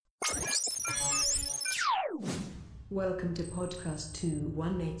Welcome to podcast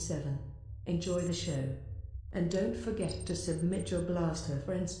 2187. Enjoy the show. And don't forget to submit your blaster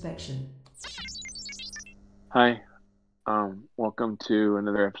for inspection. Hi, welcome to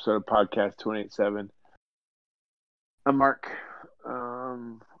another episode of Podcast 287. I'm Mark.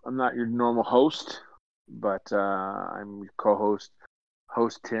 I'm not your normal host, but I'm your co-host,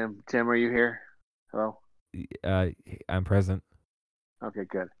 Tim. Tim, are you here? Hello? I'm present. Okay,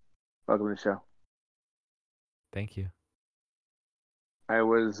 good. Welcome to the show. Thank you. I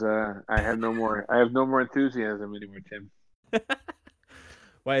have no more enthusiasm anymore, Tim.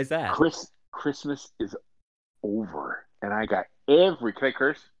 Why is that? Christmas is over, and I got can I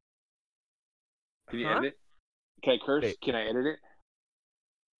curse? Can you edit it? Can I curse? Wait. Can I edit it?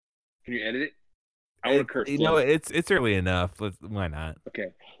 Can you edit it? I want to curse. You know, it's early enough. Why not?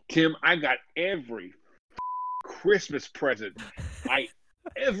 Okay, Tim, I got every Christmas present I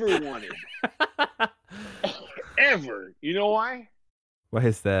ever wanted. Ever. You know why? Why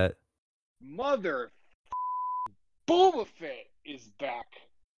is that? Mother Boba Fett is back.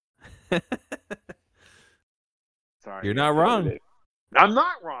 Sorry. You're not wrong. I'm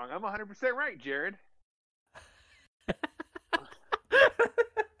not wrong. I'm 100% right, Jared.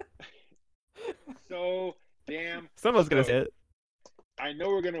 So damn. Someone's gonna say it. I know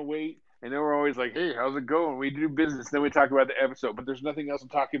we're gonna wait. I know we're always like, hey, how's it going? We do business, then we talk about the episode. But there's nothing else I'm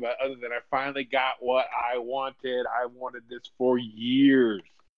talking about other than I finally got what I wanted. I wanted this for years.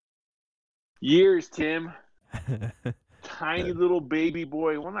 Years, Tim. Tiny little baby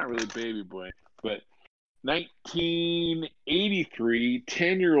boy. Well, not really baby boy, but 1983,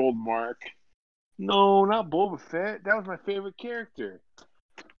 10-year-old Mark. No, not Boba Fett. That was my favorite character.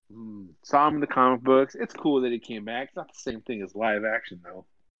 Saw him in the comic books. It's cool that he came back. It's not the same thing as live action, though.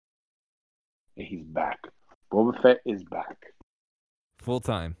 And he's back. Boba Fett is back. Full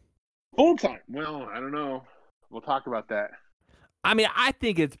time. Full time. Well, I don't know. We'll talk about that. I mean, I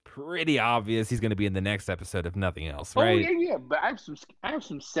think it's pretty obvious he's going to be in the next episode, if nothing else, right? Oh yeah. But I have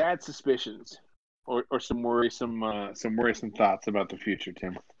some sad suspicions, or some worrisome thoughts about the future,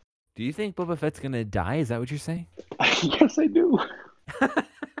 Tim. Do you think Boba Fett's going to die? Is that what you're saying? Yes, I do.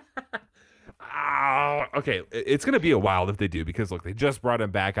 Okay, it's going to be a while if they do, because look, they just brought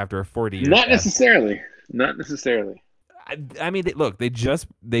him back after a 40-year. Not necessarily. I mean, they just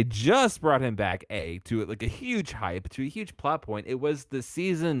brought him back to like a huge hype, to a huge plot point. It was the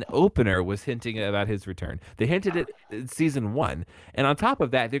season opener was hinting about his return. They hinted it in season 1, and on top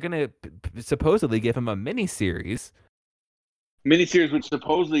of that, they're going to supposedly give him a miniseries. Miniseries which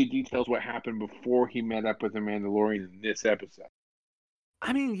supposedly details what happened before he met up with the Mandalorian in this episode.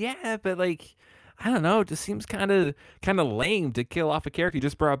 I mean, yeah, but like, I don't know. It just seems kind of lame to kill off a character you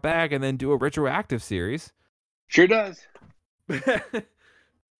just brought back and then do a retroactive series. Sure does. But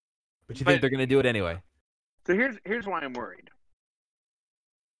you think they're going to do it anyway? So here's why I'm worried.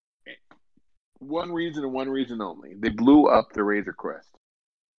 One reason and one reason only. They blew up the Razor Crest.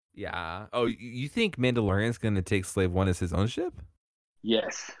 Yeah. Oh, you think Mandalorian's going to take Slave One as his own ship?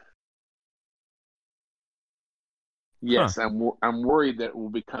 Yes. Yes, huh. I'm worried that it will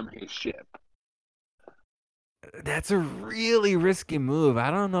become his ship. That's a really risky move.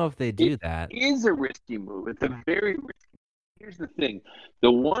 I don't know if they do that. It is a risky move. It's a very risky. Here's the thing.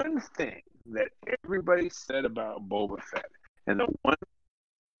 The one thing that everybody said about Boba Fett, and the one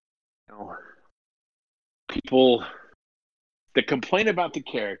people the complaint about the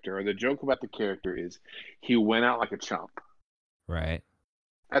character or the joke about the character is he went out like a chump. Right.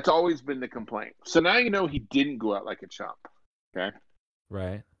 That's always been the complaint. So now you know he didn't go out like a chump. Okay?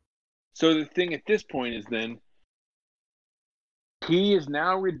 Right. So the thing at this point is then he is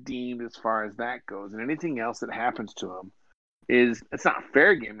now redeemed as far as that goes. And anything else that happens to him it's not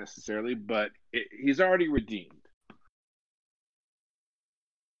fair game necessarily, but he's already redeemed.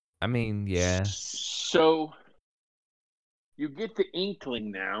 I mean, yeah. So you get the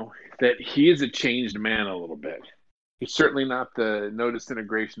inkling now that he is a changed man a little bit. He's certainly not the no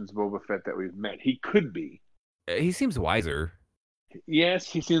disintegrations Boba Fett that we've met. He could be. He seems wiser. Yes,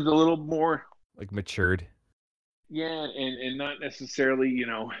 he seems a little more like matured. Yeah, and not necessarily,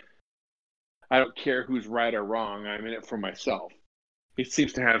 I don't care who's right or wrong. I'm in it for myself. He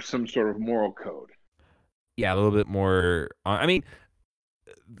seems to have some sort of moral code. Yeah, a little bit more. I mean,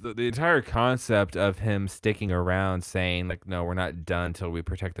 the entire concept of him sticking around saying, like, no, we're not done until we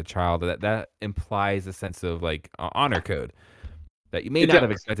protect the child, that implies a sense of, like, honor code that you may not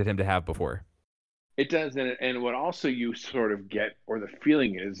have expected him to have before. It does, and what also you sort of get, or the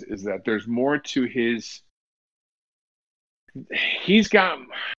feeling is that there's more to his... He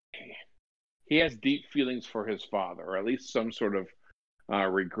has deep feelings for his father, or at least some sort of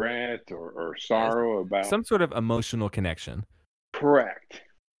regret or sorrow about. Some sort of emotional connection. Correct.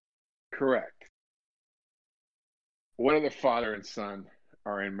 What other father and son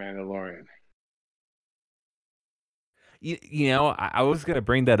are in Mandalorian? You know, I was gonna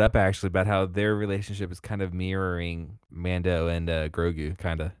bring that up actually about how their relationship is kind of mirroring Mando and Grogu,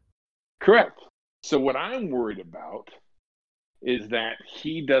 kind of. Correct. So what I'm worried about is that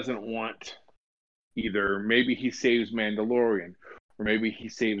he doesn't want either. Maybe he saves Mandalorian, or maybe he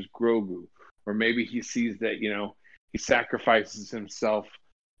saves Grogu, or maybe he sees that he sacrifices himself,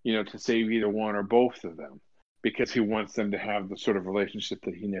 to save either one or both of them because he wants them to have the sort of relationship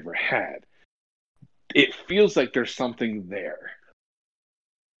that he never had. It feels like there's something there.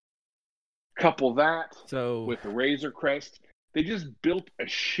 Couple that with the Razor Crest. They just built a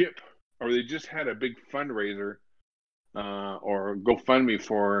ship, or they just had a big fundraiser or GoFundMe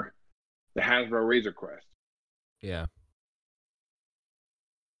for the Hasbro Razor Crest. Yeah.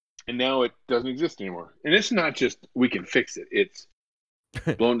 And now it doesn't exist anymore. And it's not just we can fix it. It's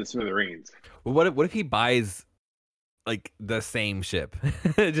blown to smithereens. Well, what if he buys like the same ship,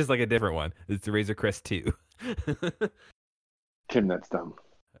 just like a different one? It's the Razor Crest 2. Tim, that's dumb.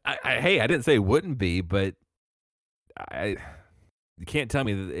 Hey, I didn't say it wouldn't be, but you can't tell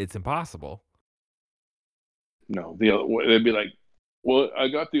me that it's impossible. No, they'd be like, well, I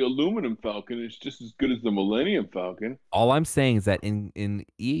got the aluminum Falcon. It's just as good as the Millennium Falcon. All I'm saying is that in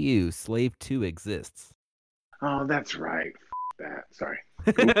EU, Slave 2 exists. Oh, that's right. That. Sorry.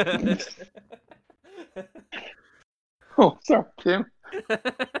 Oh, sorry, Tim.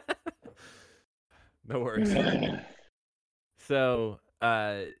 No worries. So,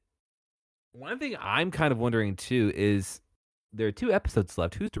 one thing I'm kind of wondering too is there are 2 episodes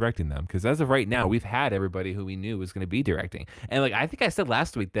left. Who's directing them? Because as of right now, we've had everybody who we knew was going to be directing, and like I think I said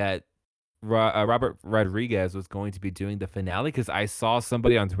last week that Robert Rodriguez was going to be doing the finale because I saw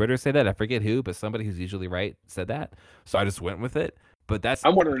somebody on Twitter say that. I forget who, but somebody who's usually right said that, so I just went with it. But that's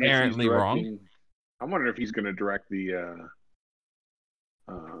apparently wrong. I'm wondering if he's going to direct the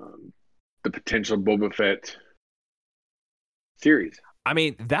potential Boba Fett series. I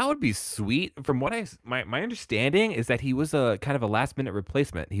mean, that would be sweet. From what my understanding is that he was a kind of a last minute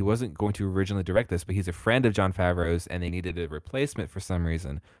replacement. He wasn't going to originally direct this, but he's a friend of Jon Favreau's, and they needed a replacement for some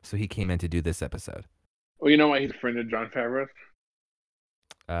reason, so he came in to do this episode. Well, you know why he's a friend of Jon Favreau's?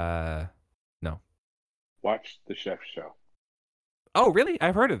 No. Watch the Chef Show. Oh, really?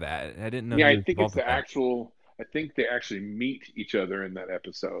 I've heard of that. I didn't know. Yeah, I think it's the actual. I think they actually meet each other in that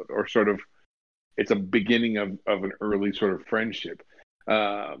episode, or sort of. It's a beginning of an early sort of friendship.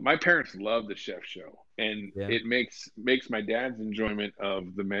 My parents love the Chef Show, and it makes my dad's enjoyment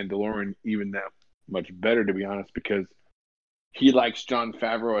of The Mandalorian even that much better, to be honest, because he likes Jon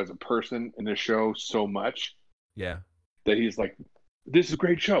Favreau as a person in the show so much. Yeah. That he's like, this is a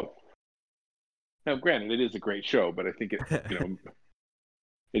great show. Now, granted, it is a great show, but I think it,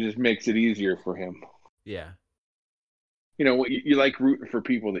 it just makes it easier for him. Yeah. You like rooting for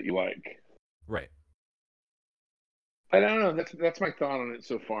people that you like. Right. I don't know. That's my thought on it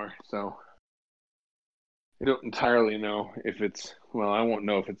so far. So I don't entirely know if it's. Well, I won't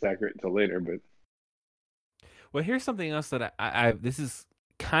know if it's accurate until later. But well, here's something else that I this is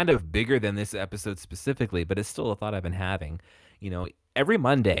kind of bigger than this episode specifically, but it's still a thought I've been having. Every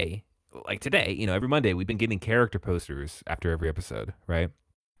Monday, like today, every Monday we've been getting character posters after every episode, right?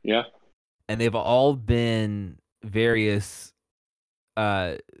 Yeah. And they've all been various.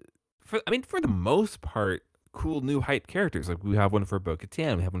 For the most part, cool new hype characters. Like we have one for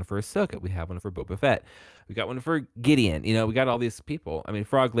Bo-Katan, we have one for Ahsoka, we have one for Boba Fett, we got one for Gideon. We got all these people. I mean,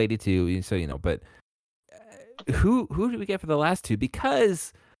 Frog Lady too. So but who did we get for the last 2?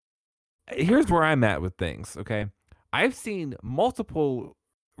 Because here's where I'm at with things. Okay, I've seen multiple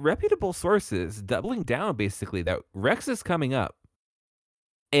reputable sources doubling down basically that Rex is coming up,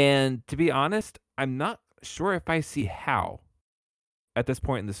 and to be honest, I'm not sure if I see how at this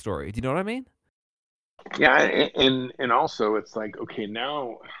point in the story. Do you know what I mean? Yeah, and also it's like, okay,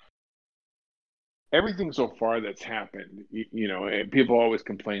 now everything so far that's happened, and people always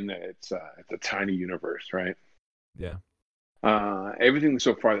complain that it's a tiny universe, right? Yeah. Everything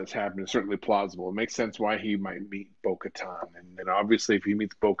so far that's happened is certainly plausible. It makes sense why he might meet Bo-Katan, and then obviously if he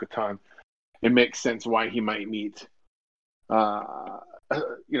meets Bo-Katan, it makes sense why he might meet,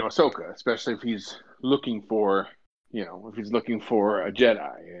 Ahsoka, especially if he's looking for, if he's looking for a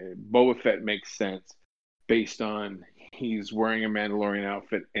Jedi. Boba Fett makes sense based on he's wearing a Mandalorian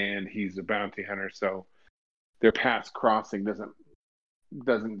outfit and he's a bounty hunter, so their paths crossing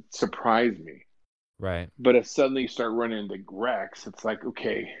doesn't surprise me. Right. But if suddenly you start running into Rex, it's like,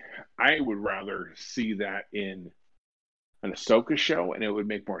 okay, I would rather see that in an Ahsoka show, and it would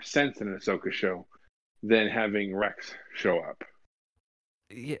make more sense in an Ahsoka show than having Rex show up.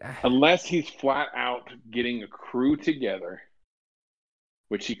 Yeah. Unless he's flat out getting a crew together,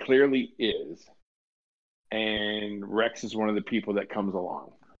 which he clearly is, and Rex is one of the people that comes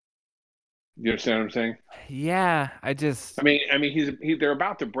along. You understand what I'm saying? Yeah, they're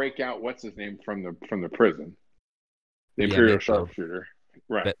about to break out what's his name from the prison, the Yeah, Imperial Mayfield. sharpshooter,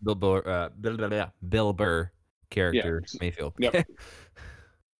 right? Bill Burr character, Yeah. Mayfield. Yep.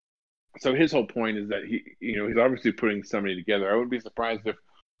 So his whole point is that he's obviously putting somebody together. I wouldn't be surprised if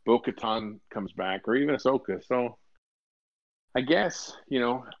Bo-Katan comes back, or even Ahsoka. So I guess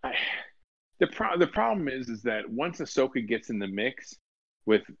the problem is that once Ahsoka gets in the mix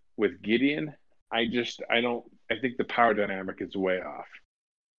with Gideon, I think the power dynamic is way off.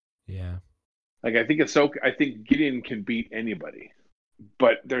 Yeah. Like I think Gideon can beat anybody,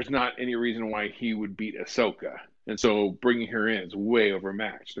 but there's not any reason why he would beat Ahsoka. And so bringing her in is way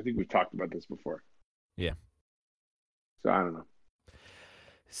overmatched. I think we've talked about this before. Yeah. So I don't know.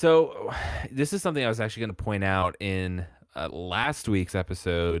 So this is something I was actually going to point out in last week's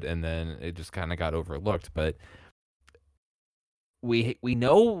episode, and then it just kind of got overlooked. But we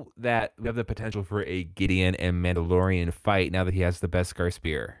know that we have the potential for a Gideon and Mandalorian fight now that he has the Beskar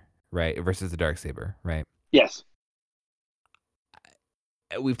spear, right, versus the Darksaber, right? Yes.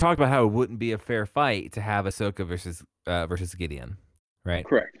 We've talked about how it wouldn't be a fair fight to have Ahsoka versus Gideon, right?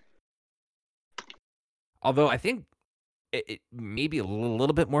 Correct. Although I think it may be a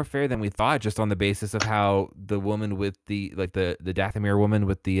little bit more fair than we thought, just on the basis of how the woman with the Dathomir woman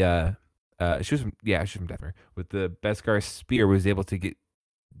with the she was from Dathomir with the Beskar spear was able to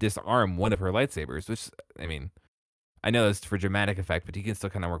disarm one of her lightsabers, which I know that's for dramatic effect, but you can still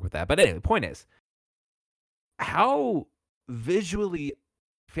kind of work with that. But anyway, the point is, how visually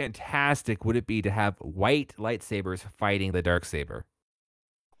fantastic would it be to have white lightsabers fighting the Darksaber? It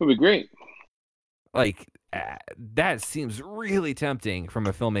would be great. Like, that seems really tempting from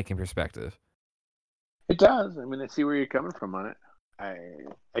a filmmaking perspective. It does. I see where you're coming from on it. I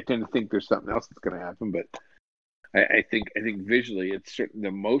tend to think there's something else that's going to happen, but I think visually it's certainly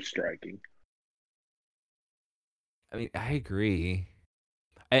the most striking. I agree.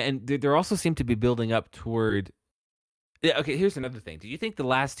 And there also seem to be building up toward... Yeah, okay, here's another thing. Do you think the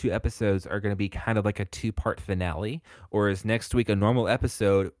last 2 episodes are going to be kind of like a 2-part finale? Or is next week a normal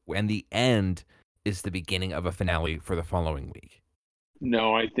episode and the end is the beginning of a finale for the following week?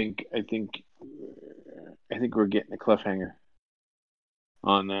 No, I think we're getting a cliffhanger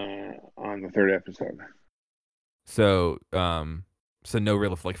on the 3rd episode. So no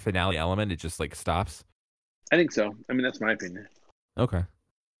real finale element, it just stops? I think so. That's my opinion. Okay.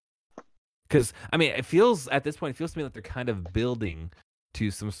 Because it feels at this point, it feels to me like they're kind of building to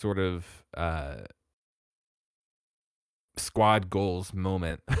some sort of squad goals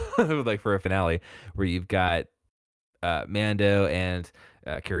moment, for a finale, where you've got Mando and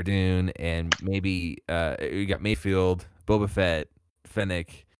Cara Dune, and maybe you got Mayfield, Boba Fett,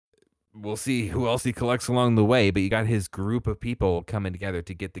 Fennec. We'll see who else he collects along the way, but you got his group of people coming together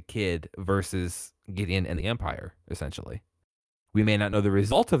to get the kid versus Gideon and the Empire, essentially. We may not know the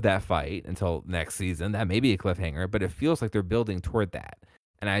result of that fight until next season. That may be a cliffhanger, but it feels like they're building toward that.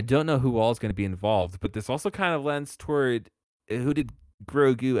 And I don't know who all is going to be involved, but this also kind of lends toward who did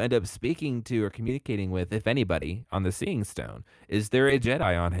Grogu end up speaking to or communicating with, if anybody, on the Seeing Stone? Is there a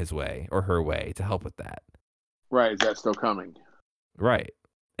Jedi on his way or her way to help with that? Right. Is that still coming? Right.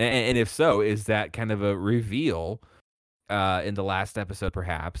 And if so, is that kind of a reveal in the last episode,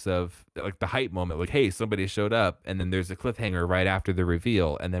 perhaps, of the hype moment, hey, somebody showed up, and then there's a cliffhanger right after the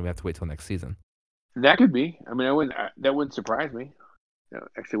reveal, and then we have to wait till next season? That could be. That wouldn't surprise me. No,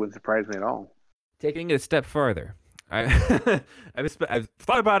 actually, wouldn't surprise me at all. Taking it a step further, I've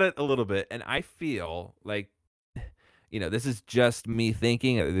thought about it a little bit, and I feel like, this is just me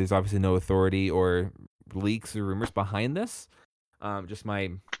thinking. There's obviously no authority or leaks or rumors behind this. Just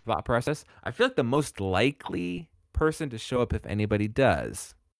my thought process. I feel like the most likely person to show up, if anybody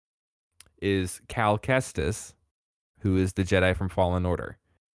does, is Cal Kestis, who is the Jedi from Fallen Order,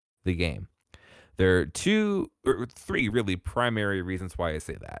 the game. There are 2 or 3 really primary reasons why I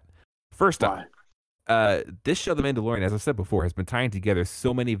say that. First off, this show, The Mandalorian, as I said before, has been tying together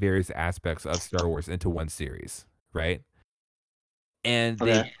so many various aspects of Star Wars into one series, right? And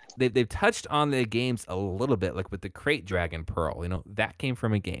they've touched on the games a little bit, like with the Krayt Dragon Pearl. That came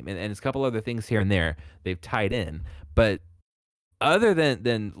from a game, and it's a couple other things here and there they've tied in. But other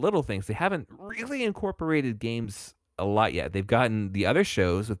than little things, they haven't really incorporated games a lot yet. They've gotten the other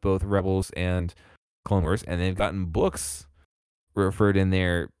shows with both Rebels and Clone Wars, and they've gotten books referred in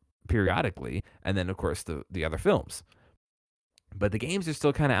there periodically, and then of course the other films. But the games are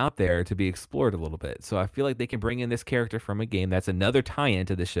still kind of out there to be explored a little bit. So I feel like they can bring in this character from a game. That's another tie-in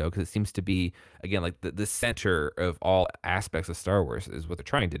to the show because it seems to be, again, like the center of all aspects of Star Wars is what they're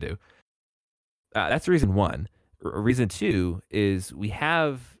trying to do. That's reason one. Reason two is we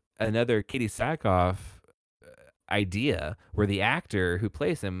have another Katie Sackhoff idea where the actor who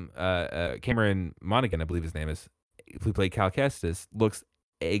plays him, Cameron Monaghan, I believe his name is, who played Cal Kestis, looks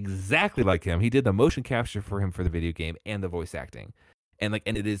exactly like him. He did the motion capture for him for the video game and the voice acting, and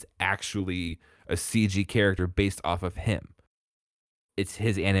it is actually a CG character based off of him. It's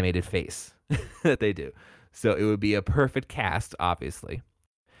his animated face that they do, so it would be a perfect cast, obviously.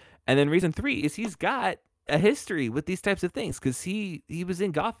 And then reason three is he's got a history with these types of things because he was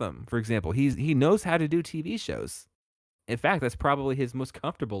in Gotham, for example. He knows how to do TV shows. In fact, that's probably his most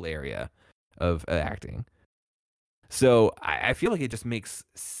comfortable area of acting. So I feel like it just makes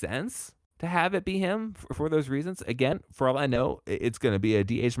sense to have it be him for those reasons. Again, for all I know, it's going to be a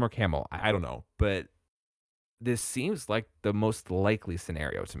DH Mark Hamill. I don't know, but this seems like the most likely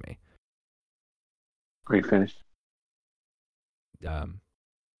scenario to me. Are you finished?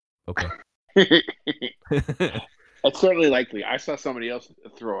 Okay. It's certainly likely. I saw somebody else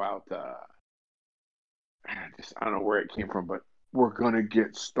throw out, I don't know where it came from, but we're going to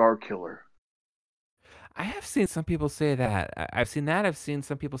get Star Killer. I have seen some people say that. I've seen that. I've seen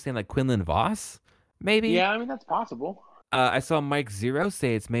some people saying like Quinlan Voss, maybe. Yeah, I mean, that's possible. I saw Mike Zero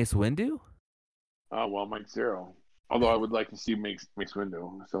say it's Mace Windu. Well, Mike Zero. Although I would like to see Mace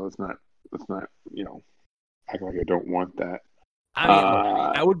Windu, so let's not, act like I don't want that. I mean,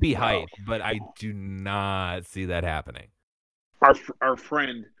 I would be hyped, but I do not see that happening. Our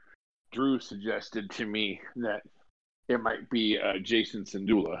friend Drew suggested to me that it might be Jason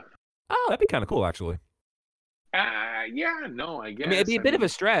Syndulla. Oh, that'd be kind of cool, actually. Yeah, no, I guess. I mean, it'd be a bit of a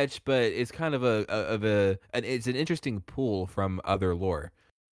stretch, but it's kind of it's an interesting pull from other lore.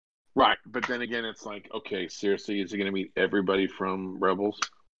 Right, but then again, it's like, okay, seriously, is he going to meet everybody from Rebels?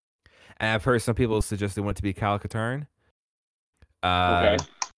 And I've heard some people suggest they want it to be Kyle Katarn. Okay.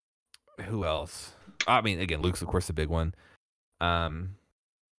 Who else? I mean, again, Luke's of course the big one.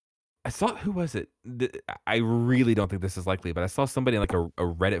 I saw, who was it? I really don't think this is likely, but I saw somebody in like a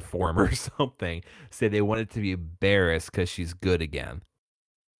Reddit forum or something say they wanted to be Barriss because she's good again.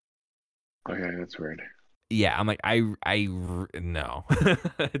 Okay, that's weird. Yeah, I'm like, no,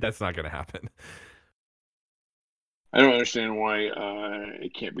 that's not gonna happen. I don't understand why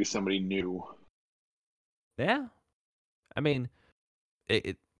it can't be somebody new. Yeah, I mean,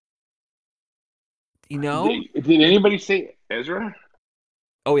 it Did anybody say Ezra?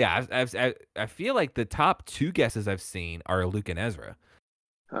 Oh yeah, I feel like the top two guesses I've seen are Luke and Ezra.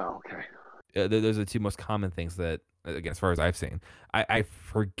 Oh, okay. Those are the two most common things that, again, as far as I've seen. I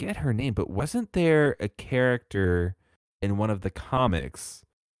forget her name, but wasn't there a character in one of the comics,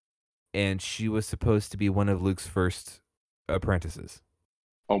 and she was supposed to be one of Luke's first apprentices?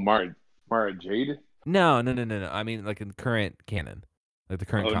 Oh, Mara Jade? No. I mean, like in current canon, like the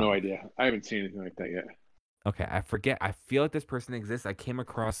current. Oh, comic. no idea. I haven't seen anything like that yet. Okay, I forget. I feel like this person exists. I came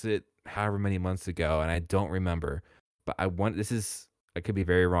across it however many months ago, and I don't remember. But I could be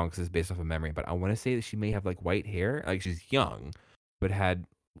very wrong because it's based off of memory, but I want to say that she may have like white hair. Like she's young, but had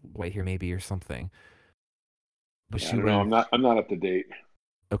white hair maybe or something. But I don't know. I'm not up to date.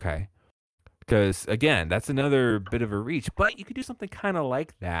 Okay. Because again, that's another bit of a reach, but you could do something kind of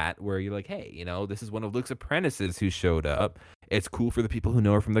like that where you're like, hey, this is one of Luke's apprentices who showed up. It's cool for the people who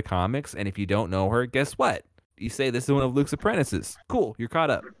know her from the comics, and if you don't know her, guess what? You say this is one of Luke's apprentices. Cool, you're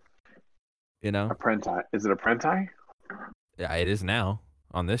caught up. Apprenti? Is it Apprenti? Yeah, it is now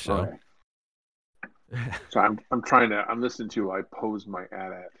on this show. Okay. So I'm listening to I Pose My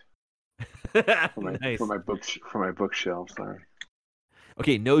AT-AT for my bookshelf. Sorry.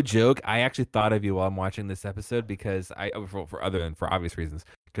 Okay, no joke. I actually thought of you while I'm watching this episode because for obvious reasons.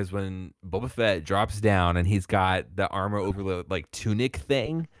 Because when Boba Fett drops down and he's got the armor overload like tunic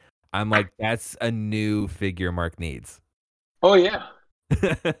thing, I'm like, that's a new figure Mark needs. Oh yeah.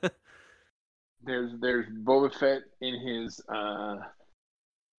 There's Boba Fett in his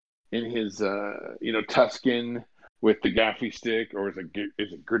Tusken with the gaffy stick, or is it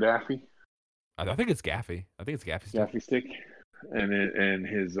Gaddafi? I think it's Gaffy. I think it's Gaffy stick. Gaffy stick, and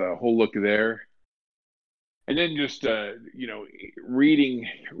his whole look there, and then just reading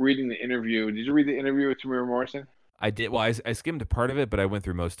the interview. Did you read the interview with Tamira Morrison? I did. Well, I skimmed a part of it, but I went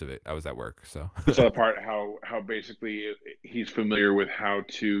through most of it. I was at work, so. You saw the part how basically he's familiar with how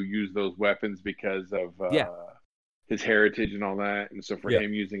to use those weapons because of his heritage and all that, and so for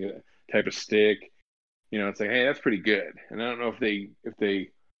him using a type of stick, it's like, hey, that's pretty good. And I don't know if they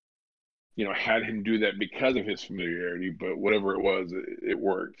had him do that because of his familiarity, but whatever it was, it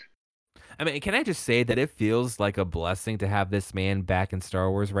worked. I mean, can I just say that it feels like a blessing to have this man back in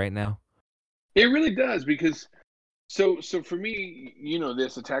Star Wars right now? It really does, because so for me,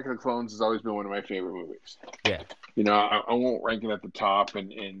 this Attack of the Clones has always been one of my favorite movies. Yeah. I won't rank it at the top,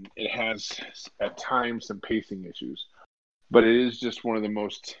 and it has at times some pacing issues, but it is just one of the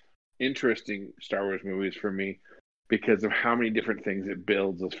most interesting Star Wars movies for me because of how many different things it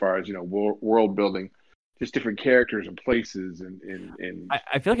builds as far as world building, just different characters and places, and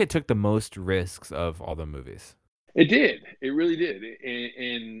I feel like it took the most risks of all the movies. it did. It really did.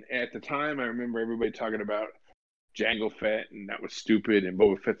 And at the time, I remember everybody talking about Jango Fett, and that was stupid, and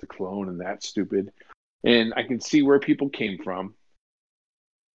Boba Fett's a clone, and that's stupid. And I can see where people came from.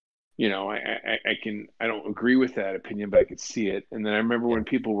 I don't agree with that opinion, but I could see it. And then I remember when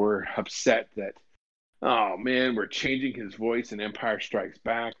people were upset that, oh man, we're changing his voice in Empire Strikes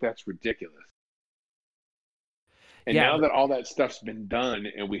Back. That's ridiculous. And now that all that stuff's been done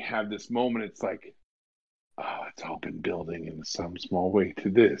and we have this moment, it's like, oh, it's all been building in some small way to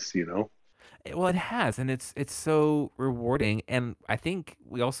this, Well, it has, and it's so rewarding. And I think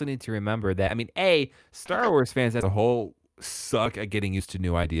we also need to remember that, I mean, Star Wars fans as a whole suck at getting used to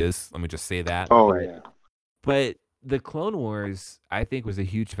new ideas. Let me just say that. Oh, yeah. But the Clone Wars, I think, was a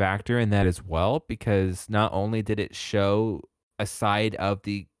huge factor in that as well, because not only did it show a side of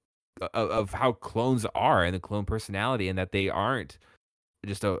of how clones are and the clone personality, and that they aren't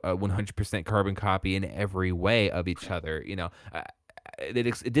just a 100% carbon copy in every way of each other.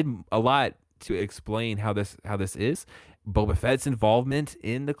 It did a lot to explain how this is. Boba Fett's involvement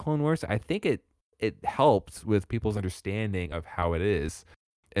in the Clone Wars, I think it helped with people's understanding of how it is,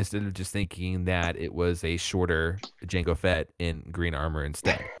 instead of just thinking that it was a shorter Jango Fett in green armor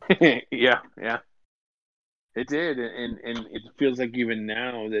instead. Yeah. It did, and it feels like even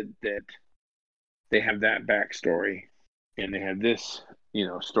now that they have that backstory, and they have this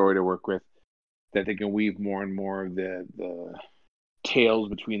story to work with, that they can weave more and more of the tales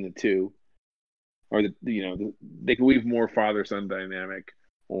between the two, or they can weave more father-son dynamic,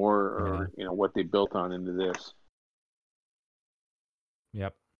 or what they built on into this.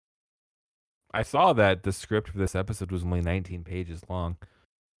 Yep. I saw that the script for this episode was only 19 pages long.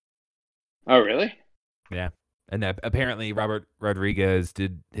 Oh, really? Yeah. And apparently Robert Rodriguez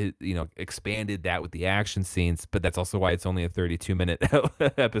expanded that with the action scenes, but that's also why it's only a 32-minute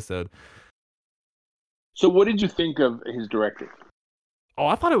episode. So what did you think of his directing? Oh,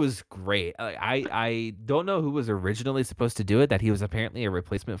 I thought it was great. I don't know who was originally supposed to do it, that he was apparently a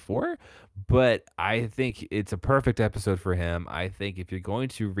replacement for, but I think it's a perfect episode for him. I think if you're going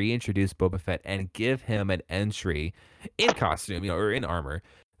to reintroduce Boba Fett and give him an entry in costume, or in armor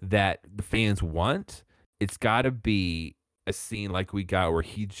that the fans want, it's got to be a scene like we got where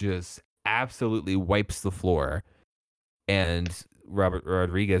he just absolutely wipes the floor. And Robert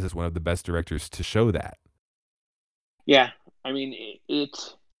Rodriguez is one of the best directors to show that. Yeah. I mean,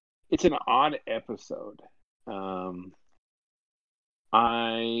 it's an odd episode.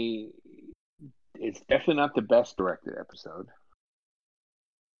 It's definitely not the best directed episode.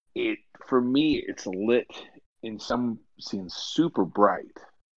 For me, it's lit in some scenes super bright.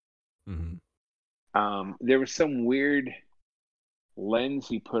 Mm-hmm. There was some weird lens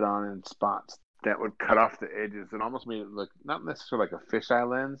he put on in spots that would cut off the edges and almost made it look not necessarily like a fisheye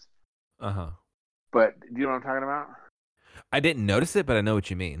lens. But do you know what I'm talking about? I didn't notice it, but I know what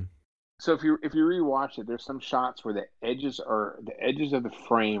you mean. So if you rewatch it, there's some shots where the edges of the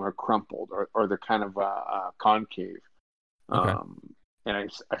frame are crumpled, or they're kind of concave. Okay. And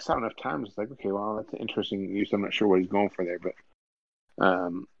I saw it enough times. It's like, okay, well, that's an interesting use. I'm not sure what he's going for there, but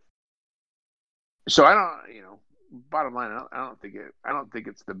so I don't, bottom line, I don't think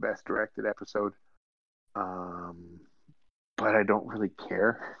it's the best directed episode. But I don't really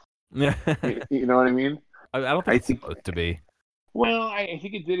care. You know what I mean? I don't think it's supposed to be. Well, I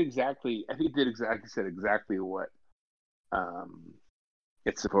think it did exactly. I think it did exactly what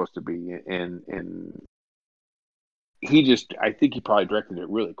it's supposed to be, and I think he probably directed it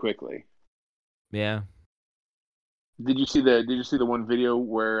really quickly. Yeah. Did you see the one video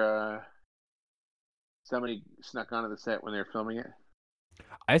where somebody snuck onto the set when they were filming it?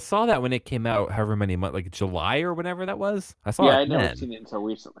 I saw that when it came out, however many months, like July or whatever that was. I saw it. Yeah, I'd never seen it until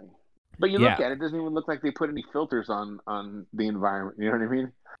recently. But you look at it, it doesn't even look like they put any filters on the environment. You know what I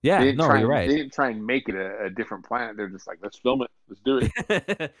mean? Yeah, you're right. They didn't try and make it a different planet. They're just like, let's film it. Let's do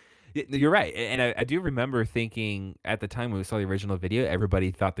it. You're right. And I do remember thinking at the time when we saw the original video, everybody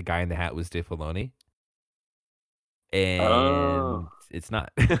thought the guy in the hat was Dave Filoni. And it's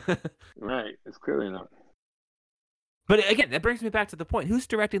not. Right. It's clearly not. But again, that brings me back to the point. Who's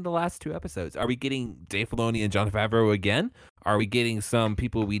directing the last 2 episodes? Are we getting Dave Filoni and Jon Favreau again? Are we getting some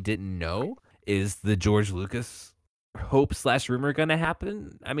people we didn't know? Is the George Lucas hope/rumor going to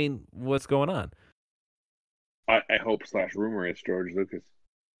happen? I mean, what's going on? I hope/rumor it's George Lucas.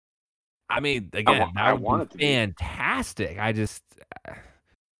 I mean, again, I that want would it to be fantastic. I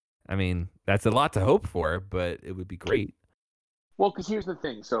mean, that's a lot to hope for, but it would be great. Well, because here's the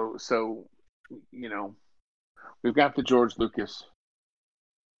thing. So we've got the George Lucas,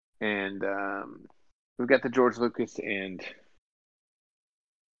 and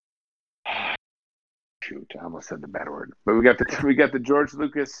shoot, I almost said the bad word. But we got the George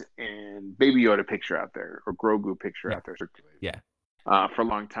Lucas and Baby Yoda picture out there, or Grogu picture out there circulating. Yeah. For a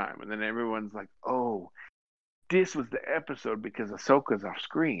long time, and then everyone's like, "Oh, this was the episode because Ahsoka's off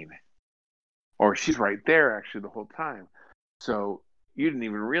screen, or she's right there actually the whole time." So you didn't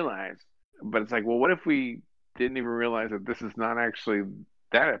even realize. But it's like, well, what if we didn't even realize that this is not actually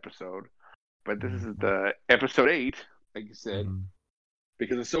that episode, but this is the episode 8, like you said,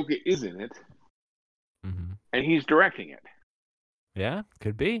 because Ahsoka is in it, and he's directing it. Yeah,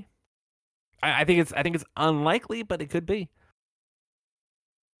 could be. I think it's unlikely, but it could be.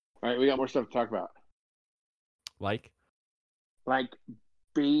 All right, we got more stuff to talk about. Like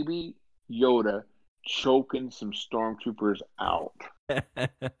Baby Yoda choking some stormtroopers out.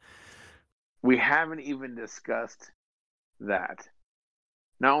 We haven't even discussed that.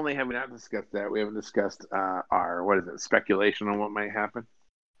 Not only have we not discussed that, we haven't discussed our speculation on what might happen.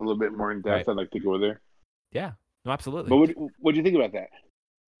 A little bit more in depth. Right. I'd like to go there. Yeah, no, absolutely. But what do you think about that?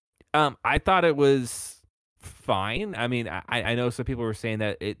 I thought it was fine. I mean, I know some people were saying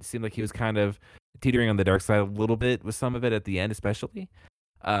that it seemed like he was kind of teetering on the dark side a little bit with some of it at the end, especially.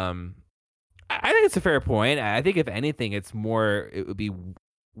 I think it's a fair point. I think if anything, it would be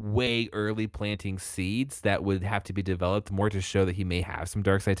way early planting seeds that would have to be developed more to show that he may have some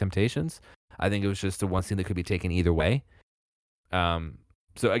dark side temptations. I think it was just a one scene that could be taken either way.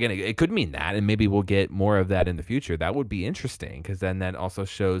 So again, it could mean that, and maybe we'll get more of that in the future. That would be interesting, because then that also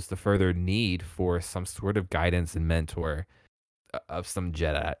shows the further need for some sort of guidance and mentor of some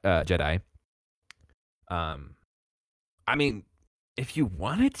Jedi. I mean, if you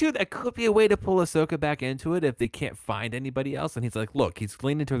wanted to, that could be a way to pull Ahsoka back into it if they can't find anybody else. And he's like, look, he's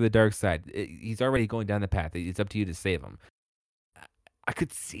leaning toward the dark side. He's already going down the path. It's up to you to save him. I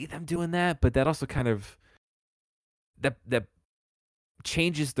could see them doing that, but that also kind of that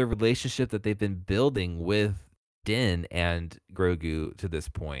changes the relationship that they've been building with Din and Grogu to this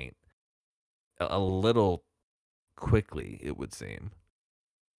point a little quickly, it would seem.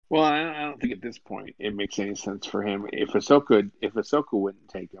 Well, I don't think at this point it makes any sense for him. If Ahsoka wouldn't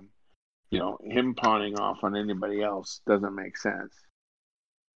take him, him pawning off on anybody else doesn't make sense.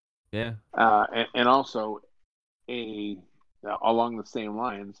 Yeah. And also, along the same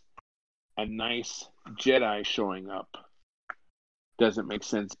lines, a nice Jedi showing up doesn't make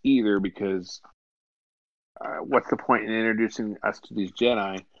sense either, because what's the point in introducing us to these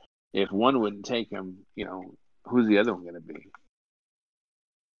Jedi if one wouldn't take him? Who's the other one going to be?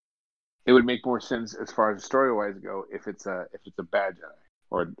 It would make more sense as far as story-wise go if it's a bad Jedi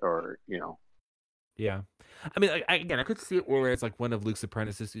or. Yeah, I mean, I could see it where it's like one of Luke's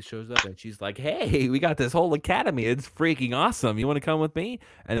apprentices who shows up and she's like, "Hey, we got this whole academy. It's freaking awesome. You want to come with me?"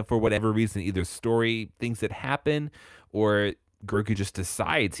 And then for whatever reason, either story things that happen, or Grogu just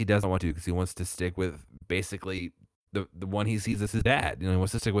decides he doesn't want to because he wants to stick with basically the one he sees as his dad. He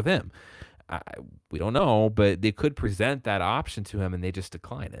wants to stick with him. We don't know, but they could present that option to him and they just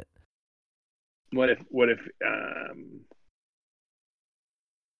decline it. What if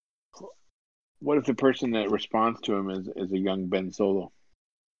the person that responds to him is a young Ben Solo?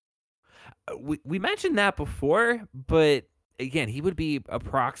 We mentioned that before, but again, he would be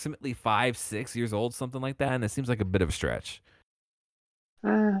approximately 5-6 years old, something like that, and it seems like a bit of a stretch.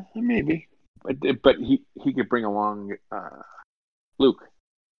 Maybe, but he could bring along Luke.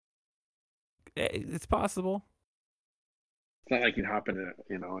 It's possible. It's not like he'd hop in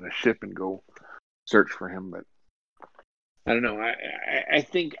a ship and go search for him, but I don't know. I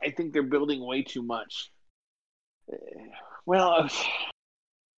think they're building way too much. Well,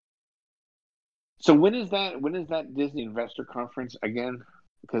 so when is that Disney Investor Conference again?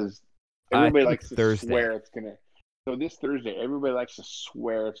 Because everybody likes to Thursday. Swear it's gonna. So this Thursday, everybody likes to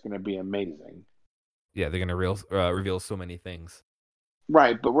swear it's going to be amazing. Yeah, they're going to reveal so many things.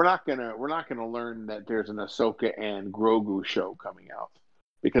 Right, but we're not gonna learn that there's an Ahsoka and Grogu show coming out,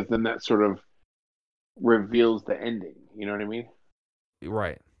 because then that sort of reveals the ending. You know what I mean?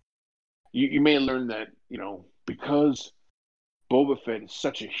 Right. You may learn that because Boba Fett is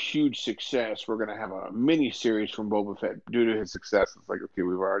such a huge success. We're going to have a mini series from Boba Fett due to his success. It's like, okay,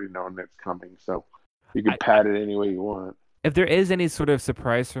 we've already known that's coming, so you can pad it any way you want. If there is any sort of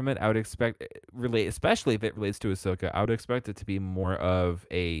surprise from it, I would expect especially if it relates to Ahsoka, I would expect it to be more of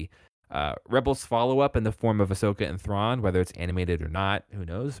a Rebels follow-up in the form of Ahsoka and Thrawn, whether it's animated or not, who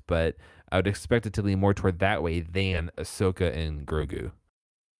knows? But I would expect it to lean more toward that way than Ahsoka and Grogu.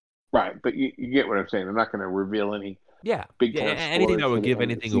 Right, but you get what I'm saying. I'm not going to reveal any big time anything that would give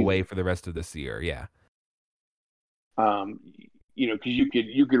end of anything the away season. for the rest of this year. Yeah. Because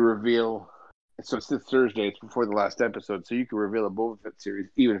you could reveal. So it's this Thursday. It's before the last episode, so you could reveal a Boba Fett series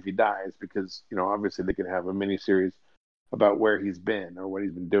even if he dies, because obviously they could have a mini series about where he's been or what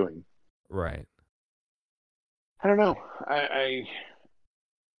he's been doing. Right. I don't know. I'm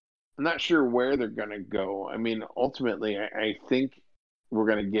not sure where they're going to go. I mean, ultimately, I think we're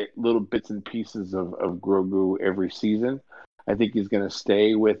going to get little bits and pieces of Grogu every season. I think he's going to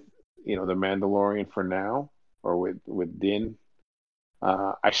stay with, the Mandalorian for now, or with Din.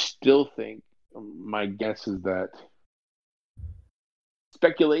 I still think, my guess is that,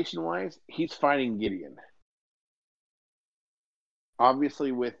 speculation-wise, he's fighting Gideon.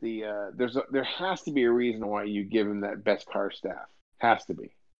 Obviously, with the there has to be a reason why you give him that Beskar staff. Has to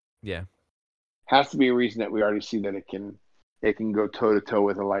be. Yeah. Has to be a reason that we already see that it can go toe to toe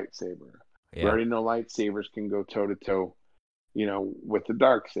with a lightsaber. Yeah. We already know lightsabers can go toe to toe, with the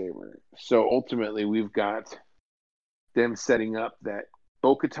dark saber. So ultimately, we've got them setting up that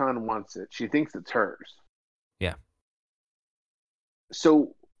Bo-Katan wants it. She thinks it's hers. Yeah.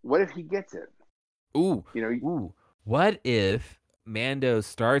 So what if he gets it? Ooh. What if Mando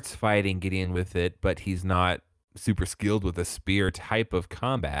starts fighting Gideon with it, but he's not super skilled with a spear type of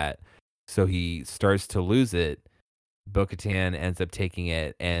combat, so he starts to lose it. Bo-Katan ends up taking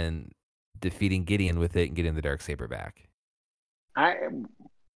it and defeating Gideon with it and getting the Darksaber back. I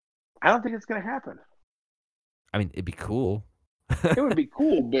don't think it's going to happen. I mean, it'd be cool. It would be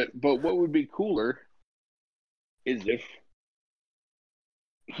cool, but what would be cooler is if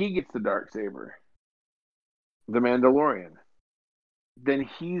he gets the Darksaber, the Mandalorian. Then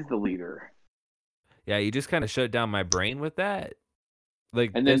he's the leader. Yeah, you just kind of shut down my brain with that.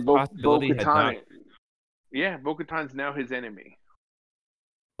 Like, and this then possibility had not... Yeah, Bo-Katan's now his enemy.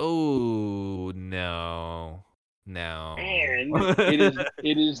 Oh, no. And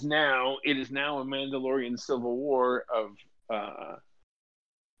it is now a Mandalorian civil war of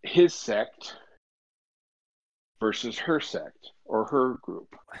his sect versus her sect or her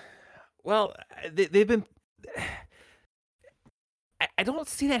group. Well, they've been... I don't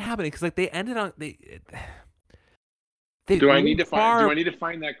see that happening because they ended on Do I need to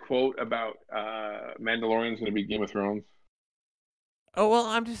find that quote about Mandalorian's going to be Game of Thrones? Oh well,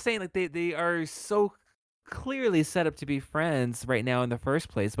 I'm just saying they are so clearly set up to be friends right now in the first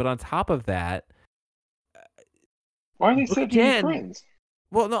place. But on top of that, why are they set to be friends?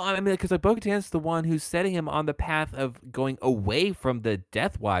 Well, no, I mean because Bo-Katan's the one who's setting him on the path of going away from the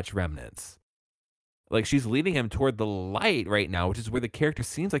Death Watch remnants. Like, she's leading him toward the light right now, which is where the character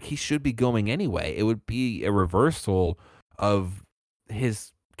seems like he should be going anyway. It would be a reversal of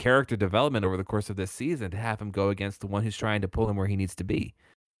his character development over the course of this season to have him go against the one who's trying to pull him where he needs to be.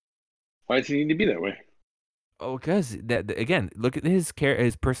 Why does he need to be that way? Oh, because, again, look at his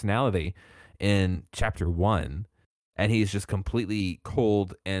personality in Chapter 1. And he's just completely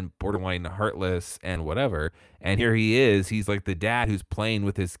cold and borderline heartless and whatever. And here he is. He's like the dad who's playing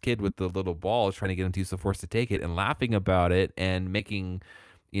with his kid with the little ball, trying to get him to use the Force to take it and laughing about it and making,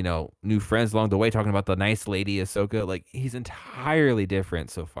 new friends along the way, talking about the nice lady Ahsoka. Like, he's entirely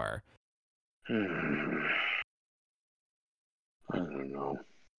different so far. I don't know.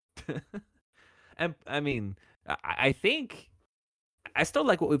 And I mean, I think I still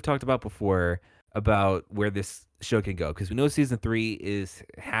like what we've talked about before about where this show can go, because we know season 3 is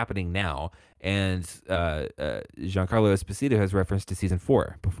happening now, and Giancarlo Esposito has referenced to season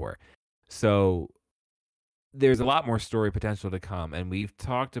 4 before, so there's a lot more story potential to come. And we've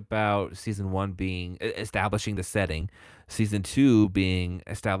talked about season 1 being establishing the setting, season 2 being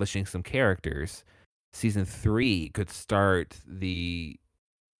establishing some characters, season 3 could start the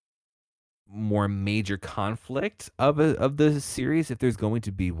more major conflict of the series if there's going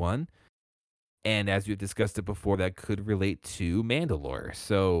to be one. And as we've discussed it before, that could relate to Mandalore.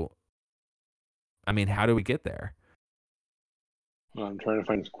 So, I mean, how do we get there? Well, I'm trying to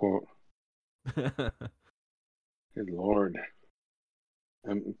find this quote. Good Lord.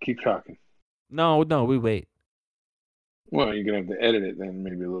 Keep talking. No, we wait. Well, you're going to have to edit it then,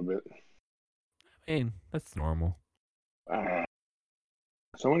 maybe a little bit. I mean, that's normal.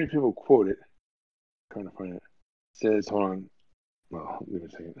 So many people quote it. I'm trying to find it. It says, hold on. Well, wait a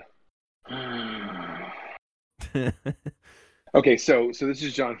second. Okay, so this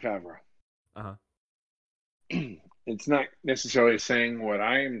is Jon Favreau. Uh-huh. It's not necessarily saying what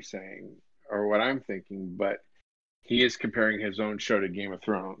I am saying or what I'm thinking, but he is comparing his own show to Game of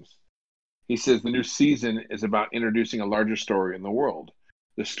Thrones. He says the new season is about introducing a larger story in the world.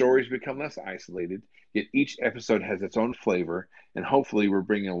 The stories become less isolated, yet each episode has its own flavor, and hopefully we're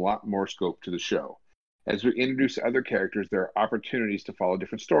bringing a lot more scope to the show. As we introduce other characters, there are opportunities to follow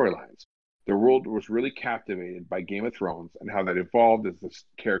different storylines. The world was really captivated by Game of Thrones and how that evolved as the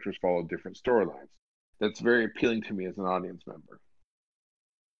characters followed different storylines. That's very appealing to me as an audience member.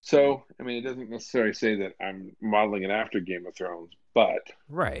 So, I mean, it doesn't necessarily say that I'm modeling it after Game of Thrones, but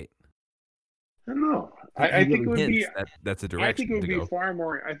Right. I don't know. He I think really it would be. hints that that's a I direction think it would to be go. far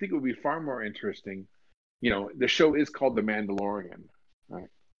more. I think it would be far more interesting. You know, the show is called The Mandalorian, right?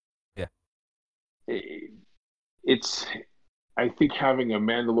 Yeah. It's. I think having a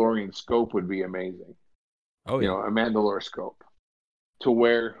Mandalorian scope would be amazing. Oh You yeah. know, a Mandalore scope, to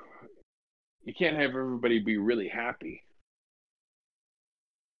where you can't have everybody be really happy.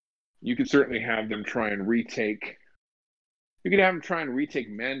 You could certainly have them try and retake. You could have them try and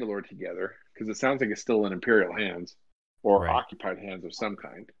retake Mandalore together because it sounds like it's still in Imperial hands or Right. occupied hands of some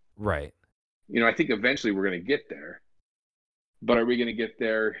kind. Right. You know, I think eventually we're going to get there. But are we going to get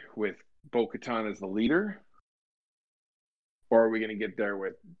there with Bo-Katan as the leader? Or are we going to get there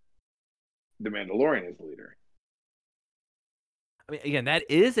with the Mandalorian as the leader? I mean, again, that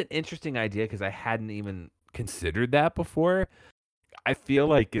is an interesting idea because I hadn't even considered that before. I feel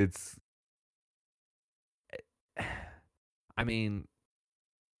like it's. I mean,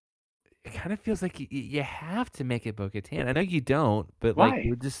 it kind of feels like you have to make it Bo-Katan. I know you don't, but like Why? it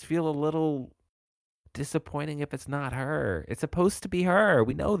would just feel a little disappointing if it's not her. It's supposed to be her.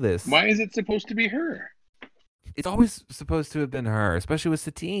 We know this. Why is it supposed to be her? It's always supposed to have been her, especially with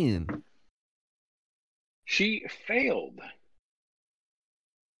Satine, She failed.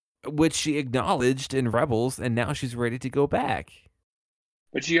 which she acknowledged in Rebels, and now she's ready to go back.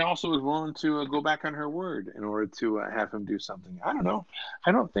 But she also was willing to go back on her word in order to have him do something. I don't know.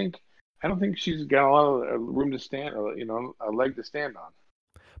 I don't think she's got a lot of room to stand, or, you know, a leg to stand on.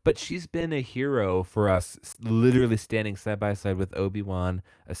 But she's been a hero for us, literally standing side by side with Obi-Wan,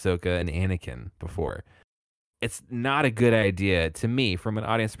 Ahsoka, and Anakin before. It's not a good idea, to me, from an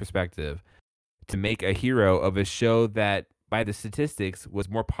audience perspective, to make a hero of a show that, by the statistics, was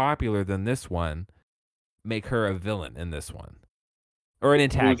more popular than this one, make her a villain in this one. Or an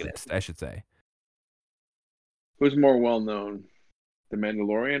antagonist, I should say. Who's more well known, the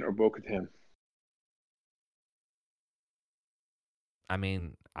Mandalorian or Bo-Katan? I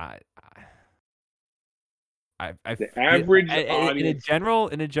mean, The average audience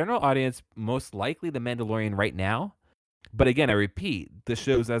in a general audience, most likely The Mandalorian right now. But again, I repeat, the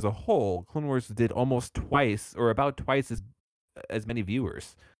shows as a whole, Clone Wars did almost twice or about twice as many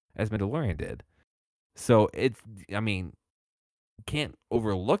viewers as Mandalorian did. So it's, I mean, can't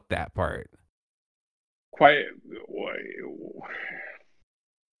overlook that part. quite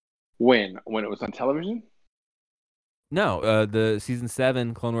when it was on television. No, the season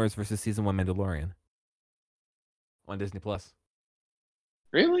 7 Clone Wars versus season 1 Mandalorian on Disney Plus.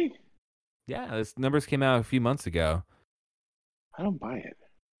 Really? Yeah, those numbers came out a few months ago. I don't buy it.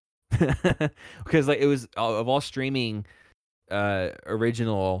 Because like it was of all streaming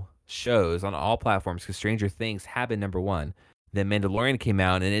original shows on all platforms, because Stranger Things had been number 1. Then Mandalorian came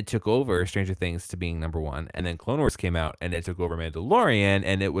out and it took over Stranger Things to being number 1. And then Clone Wars came out and it took over Mandalorian,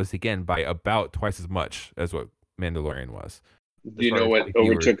 and it was again by about twice as much as what Mandalorian was. Do you know what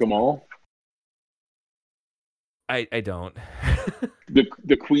overtook them all? I don't.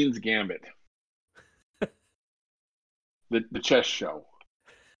 The Queen's Gambit. The chess show.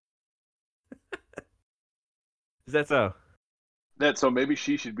 Is that so? So maybe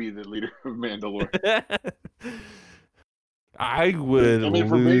she should be the leader of Mandalore. I would. I mean, if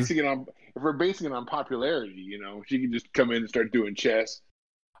we're basing it on popularity, you know, she can just come in and start doing chess.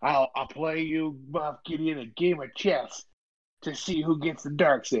 I'll play you, Moff Gideon, a game of chess to see who gets the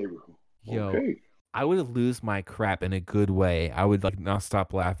Darksaber. Yo, Okay. I would lose my crap in a good way. I would like not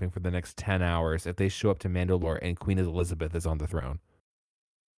stop laughing for the next 10 hours if they show up to Mandalore and Queen Elizabeth is on the throne.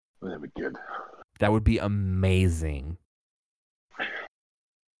 That'd be good. That would be amazing.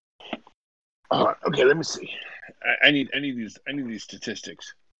 Okay, let me see. I need these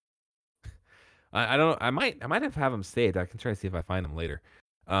statistics. I don't. I might have them saved. I can try to see if I find them later.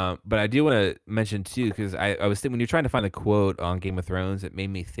 But I do want to mention too, because I was thinking when you're trying to find the quote on Game of Thrones, it made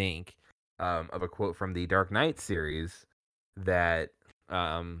me think of a quote from the Dark Knight series that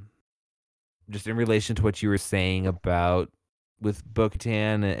just in relation to what you were saying about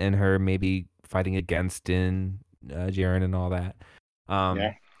Bo-Katan and her maybe fighting against Din, Jaren and all that.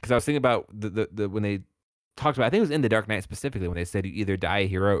 Yeah. Because I was thinking about the when they talked about, I think it was in The Dark Knight specifically, when they said you either die a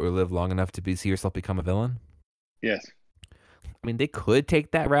hero or live long enough to see yourself become a villain. Yes. I mean, they could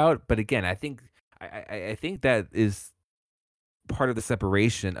take that route, but again, I think that is part of the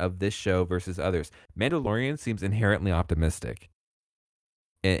separation of this show versus others. Mandalorian seems inherently optimistic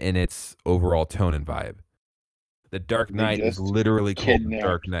in its overall tone and vibe. The Dark Knight is literally called The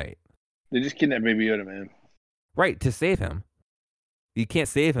Dark Knight. They just kidnapped Baby Yoda, man. Right, to save him. You can't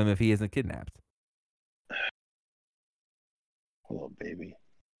save him if he isn't kidnapped. Hello, baby.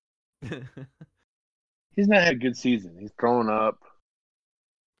 He's not had a good season. He's growing up.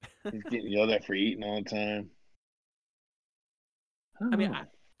 He's getting yelled at for eating all the time. I mean,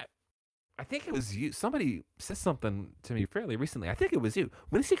 I think it was you. Somebody said something to me fairly recently. I think it was you.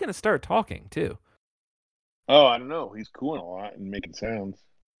 When is he going to start talking, too? Oh, I don't know. He's cooing a lot and making sounds.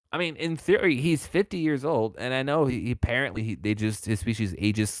 I mean, in theory, he's 50 years old, and I know he apparently his species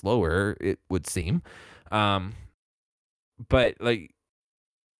ages slower, it would seem. But like,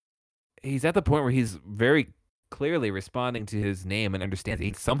 he's at the point where he's very clearly responding to his name and understands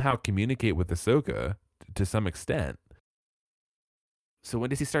he can somehow communicate with Ahsoka to some extent. So when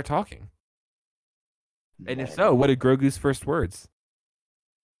does he start talking? And if so, what are Grogu's first words?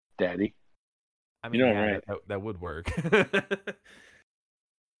 Daddy. I mean, right. that would work.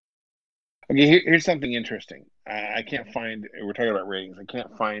 Okay, here's something interesting. I can't find. We're talking about ratings. I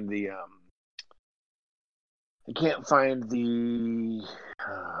can't find the.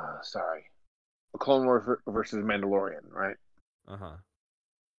 Sorry, Clone Wars versus Mandalorian, right?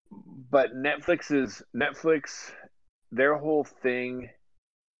 But Netflix, their whole thing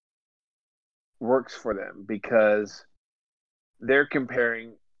works for them because they're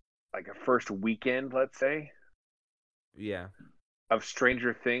comparing like a first weekend, let's say. Yeah. Of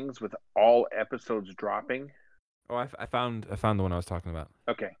Stranger Things with all episodes dropping. Oh, I found the one I was talking about.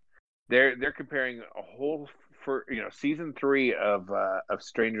 Okay, they're comparing a whole season 3 of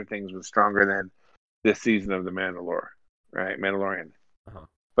Stranger Things was stronger than this season of The Mandalorian.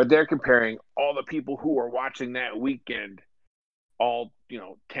 But they're comparing all the people who are watching that weekend, all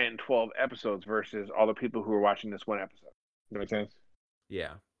 10, 12 episodes versus all the people who are watching this one episode. Does that make sense?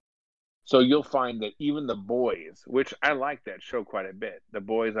 Yeah. So you'll find that even The Boys, which I like that show quite a bit, The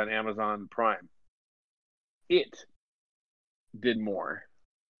Boys on Amazon Prime, it did more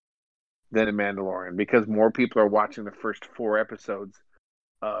than The Mandalorian because more people are watching the first 4 episodes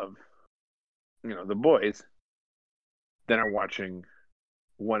of, The Boys than are watching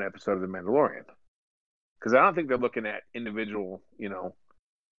one episode of The Mandalorian. Because I don't think they're looking at individual,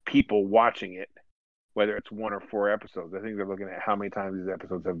 people watching it, whether it's 1 or 4 episodes. I think they're looking at how many times these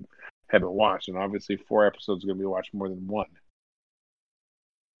episodes have been watched, and obviously 4 episodes are going to be watched more than 1.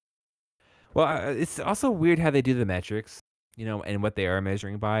 Well, it's also weird how they do the metrics, and what they are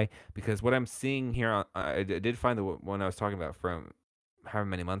measuring by, because what I'm seeing here, I did find the one I was talking about from however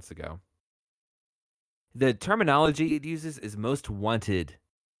many months ago. The terminology it uses is most wanted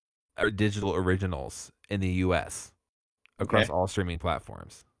digital originals in the U.S. across all streaming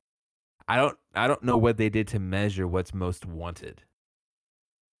platforms. I don't know what they did to measure what's most wanted.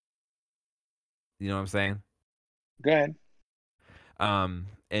 You know what I'm saying? Go ahead. And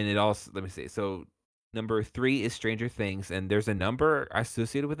it also, let me see. So number 3 is Stranger Things, and there's a number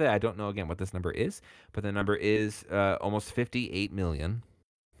associated with it. I don't know again what this number is, but the number is almost 58 million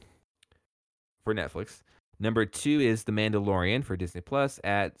for Netflix. Number 2 is The Mandalorian for Disney Plus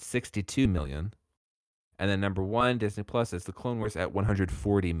at 62 million. And then number 1, Disney Plus, is The Clone Wars at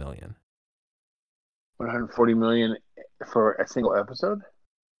 140 million. 140 million for a single episode?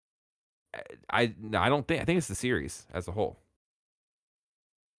 I don't think. I think it's the series as a whole.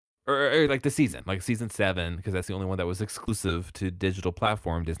 Or like the season, like season 7, because that's the only one that was exclusive to digital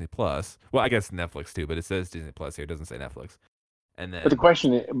platform Disney Plus. Well, I guess Netflix too, but it says Disney Plus here. It doesn't say Netflix. And then, but the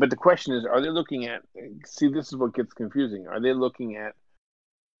question is, are they looking at? See, this is what gets confusing. Are they looking at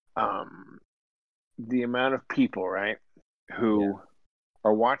the amount of people, right, who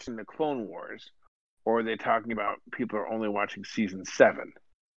are watching the Clone Wars, or are they talking about people who are only watching season 7?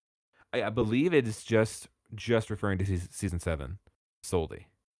 I believe it is just referring to season 7 solely.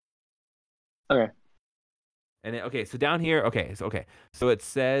 Okay. And so down here, so it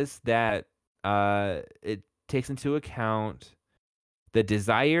says that it takes into account the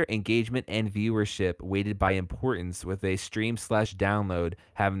desire, engagement, and viewership weighted by importance, with a stream/download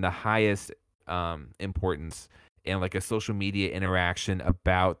having the highest importance, and like a social media interaction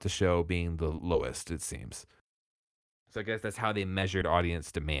about the show being the lowest, it seems. So I guess that's how they measured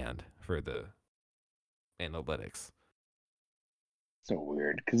audience demand for the analytics. So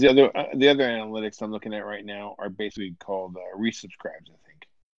weird because the other analytics I'm looking at right now are basically called resubscribes, I think.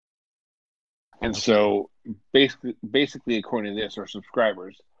 And so basically, according to this, or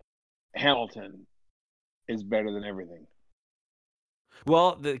subscribers, Hamilton is better than everything.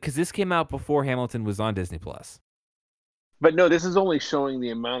 Well, because this came out before Hamilton was on Disney Plus. But no, this is only showing the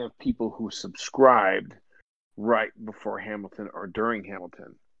amount of people who subscribed right before Hamilton or during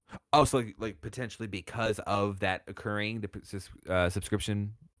Hamilton. Oh, so like potentially because of that occurring, the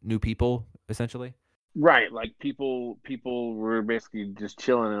subscription new people essentially. Right, like people were basically just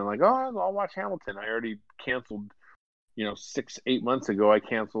chilling and like, oh, I'll watch Hamilton. I already canceled, 6-8 months ago. I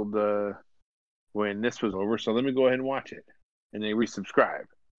canceled when this was over, so let me go ahead and watch it, and they resubscribe.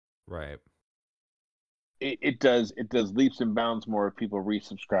 Right. It does leaps and bounds more of people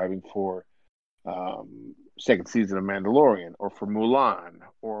resubscribing for second season of Mandalorian or for Mulan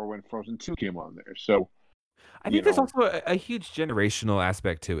or when Frozen 2 came on there. So I think there's also a huge generational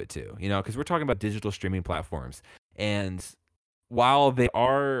aspect to it too, because we're talking about digital streaming platforms. And while they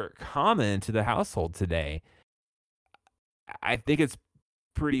are common to the household today, I think it's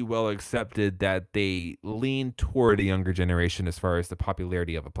pretty well accepted that they lean toward a younger generation as far as the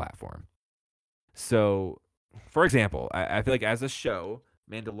popularity of a platform. So, for example, I feel like as a show,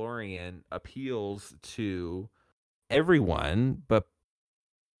 Mandalorian appeals to everyone, but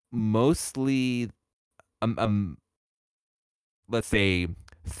mostly, let's say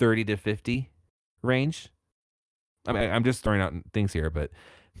 30 to 50 range. I mean, I'm just throwing out things here, but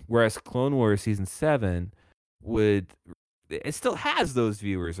whereas Clone Wars season 7 it still has those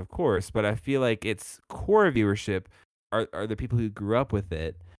viewers, of course, but I feel like its core viewership are the people who grew up with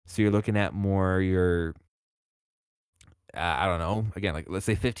it. So you're looking at more your, I don't know, again, like let's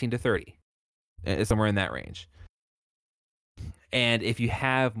say 15 to 30, somewhere in that range. And if you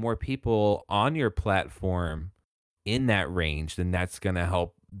have more people on your platform in that range, then that's going to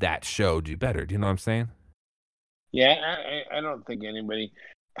help that show do better. Do you know what I'm saying? Yeah, I don't think anybody.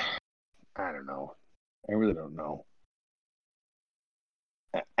 I don't know. I really don't know.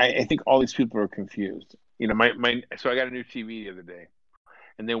 I think all these people are confused. So I got a new TV the other day,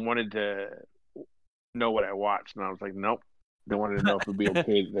 and they wanted to know what I watched, and I was like, nope. They wanted to know if it'd be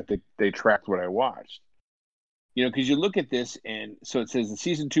okay that they tracked what I watched. Because you look at this, and so it says the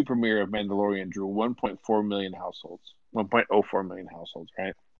season 2 premiere of Mandalorian drew 1.4 million households, 1.04 million households,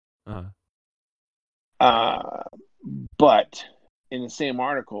 right? But in the same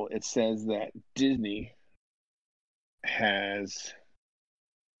article, it says that Disney has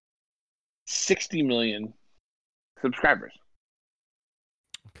 60 million subscribers.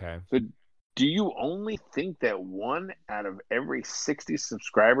 Okay. So do you only think that 1 out of every 60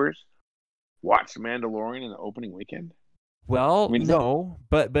 subscribers watched Mandalorian in the opening weekend? Well, no,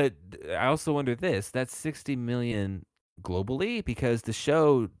 but I also wonder this. That's 60 million globally because the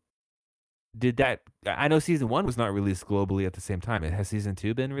show did that. I know season 1 was not released globally at the same time. Has season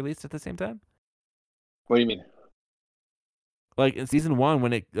 2 been released at the same time? What do you mean? Like in season 1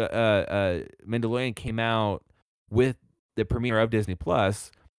 when Mandalorian came out with the premiere of Disney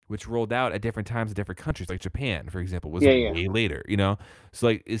Plus, which rolled out at different times in different countries, like Japan, for example, was way later, So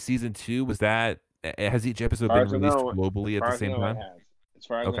like is season 2, has each episode been released globally at the same time? As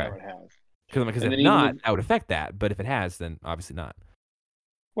far as I know, it has. Because if not, I would affect that. But if it has, then obviously not.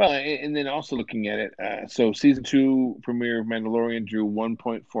 Well, and then also looking at it, so season 2 premiere of Mandalorian drew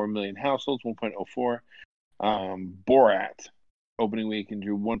 1.4 million households, 1.04. Borat opening weekend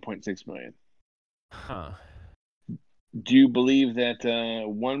drew 1.6 million. Huh. Do you believe that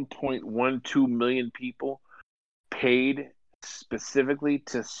 1.12 million people paid specifically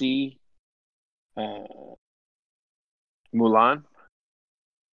to see Mulan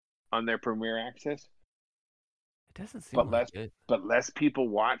on their premiere access? It doesn't seem like it. But less people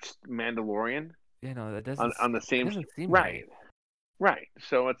watched Mandalorian. Yeah, no, that doesn't on the same. It doesn't seem right.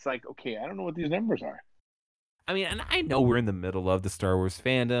 So it's like, okay, I don't know what these numbers are. I mean, and I know we're in the middle of the Star Wars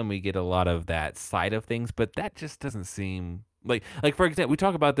fandom. We get a lot of that side of things, but that just doesn't seem like for example, we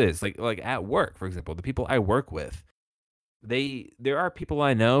talk about this like at work, for example, the people I work with, there are people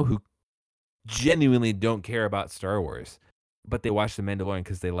I know who genuinely don't care about Star Wars, but they watch The Mandalorian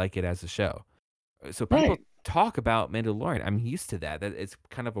because they like it as a show. So people talk about Mandalorian. I'm used to that. That it's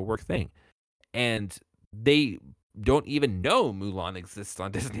kind of a work thing, and they don't even know Mulan exists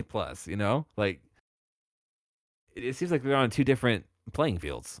on Disney Plus. Like it seems like they're on 2 different playing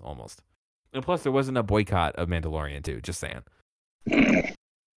fields almost. And plus, there wasn't a boycott of Mandalorian too. Just saying.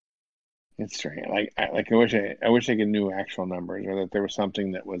 It's strange. I wish I could knew actual numbers, or that there was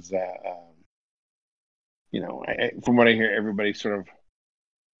something that was, from what I hear, everybody sort of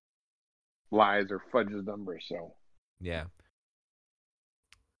lies or fudges numbers. So yeah.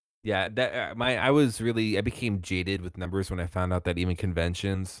 Yeah, I became jaded with numbers when I found out that even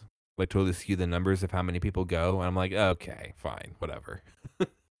conventions like totally skew the numbers of how many people go, and I'm like, okay, fine, whatever. But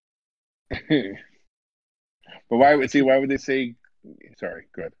Like, why would see? Why would they say? Sorry,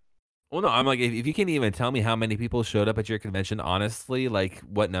 good. well, no, I'm like, if you can't even tell me how many people showed up at your convention, honestly, like,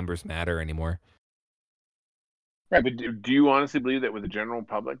 what numbers matter anymore? Right, but do you honestly believe that with the general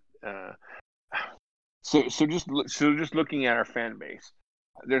public? So just looking at our fan base,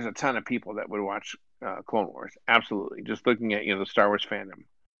 there's a ton of people that would watch Clone Wars. Absolutely, just looking at the Star Wars fandom.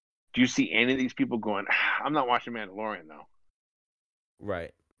 Do you see any of these people going? I'm not watching Mandalorian though.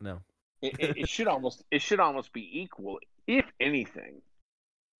 Right. No. It should almost be equal, if anything.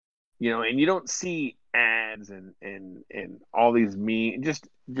 And you don't see ads and all these just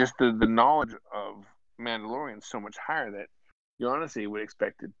the knowledge of Mandalorian so much higher that you honestly would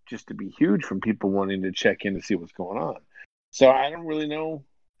expect it just to be huge from people wanting to check in to see what's going on. So I don't really know.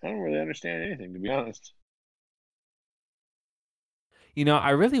 I don't really understand anything, to be honest. I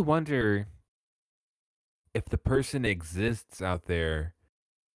really wonder if the person exists out there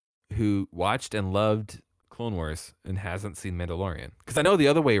who watched and loved Clone Wars and hasn't seen Mandalorian. Because I know the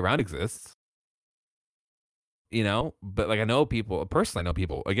other way around exists, but like personally, I know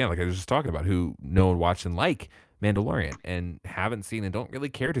people, again, like I was just talking about, who know and watch and like Mandalorian and haven't seen and don't really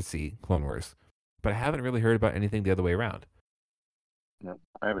care to see Clone Wars. But I haven't really heard about anything the other way around. No,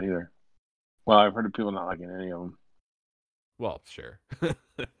 I haven't either. Well, I've heard of people not liking any of them. Well, sure.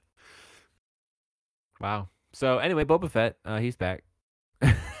 Wow. So anyway, Boba Fett, he's back.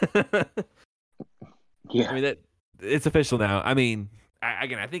 Yeah. I mean, it's official now. I mean,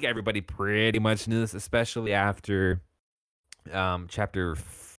 I think everybody pretty much knew this, especially after chapter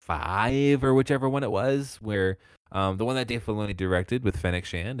 5 or whichever one it was, where the one that Dave Filoni directed with Fennec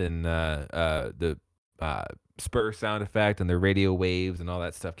Shand and the spur sound effect and the radio waves and all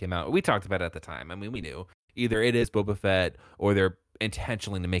that stuff came out. We talked about it at the time. I mean, we knew either it is Boba Fett or they're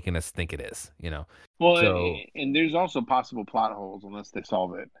intentionally making us think it is, Well, So- and there's also possible plot holes unless they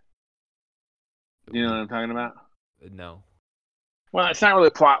solve it. You know what I'm talking about? No. Well, it's not really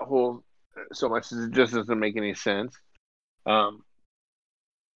a plot hole so much as it just doesn't make any sense.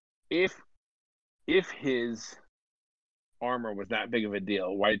 If his armor was that big of a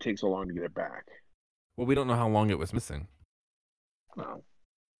deal, why did it take so long to get it back? Well, we don't know how long it was missing. Well,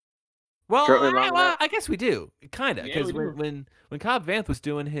 Well, Shortly along that- I guess we do, kind of, Yeah, because we do. when Cobb Vanth was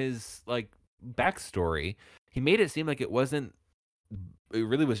doing his like backstory, he made it seem like it wasn't. It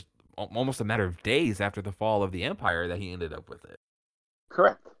really was almost a matter of days after the fall of the Empire that he ended up with it.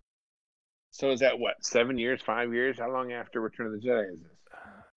 correct. So is that what, 7 years, 5 years? How long after Return of the Jedi is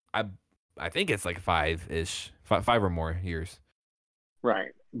this? I think it's like 5-ish, 5 or more years.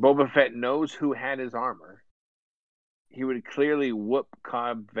 Right. Boba Fett knows who had his armor. He would clearly whoop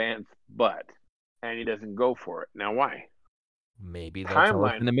Cobb Vanth's butt, and he doesn't go for it. Now, why? Maybe they'll tell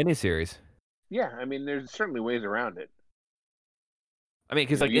us in the miniseries. Yeah, I mean, there's certainly ways around it. I mean,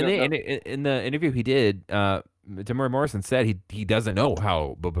 because like You don't in the interview he did, Tamora Morrison said he doesn't know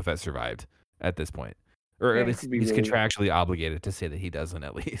how Boba Fett survived at this point, or Yeah, at it least could be he's really- contractually obligated to say that he doesn't,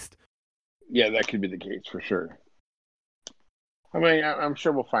 at least. Yeah, that could be the case for sure. I mean, I'm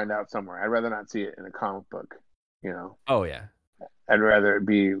sure we'll find out somewhere. I'd rather not see it in a comic book, Oh yeah. I'd rather it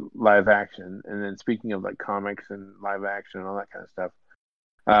be live action. And then speaking of like comics and live action and all that kind of stuff,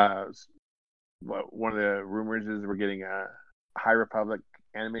 one of the rumors is we're getting a High Republic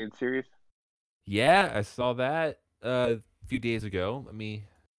animated series. Yeah, I saw that a few days ago.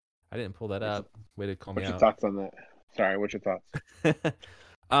 I didn't pull that up. Way to call me What's your out. thoughts on that? Sorry, what's your thoughts?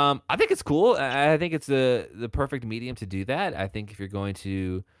 I think it's cool. I think it's the perfect medium to do that. I think if you're going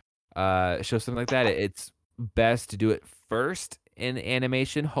to show something like that, it's best to do it first in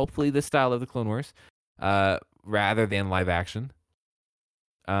animation, hopefully the style of the Clone Wars, rather than live action.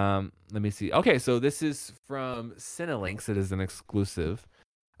 Let me see. Okay, so this is from Cinelinx. It is an exclusive,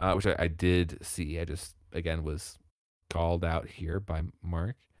 which I did see. I just, again, was called out here by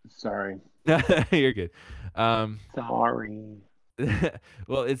Mark. Sorry. You're good. Sorry.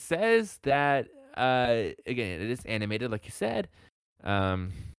 Well, it says that again, it is animated, like you said,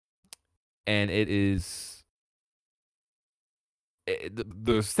 and it is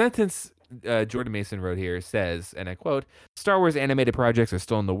the sentence Jordan Mason wrote here says, and I quote: "Star Wars animated projects are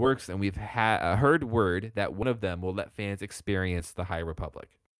still in the works, and we've heard word that one of them will let fans experience the High Republic."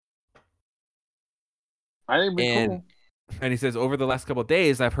 I think it'd be cool. And he says, over the last couple of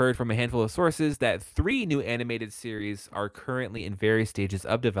days, I've heard from a handful of sources that 3 new animated series are currently in various stages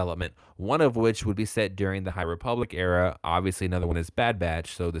of development, one of which would be set during the High Republic era. Obviously, another one is Bad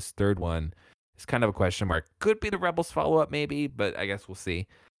Batch, so this third one is kind of a question mark. Could be the Rebels follow-up, maybe, but I guess we'll see.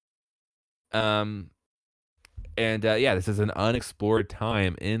 Um, and yeah, this is an unexplored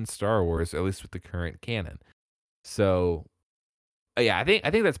time in Star Wars, at least with the current canon. So yeah, I think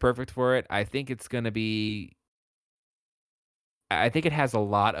that's perfect for it. I think it's gonna be. I think it has a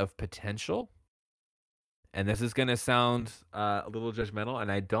lot of potential, and this is gonna sound a little judgmental,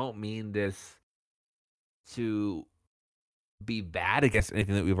 and I don't mean this to be bad against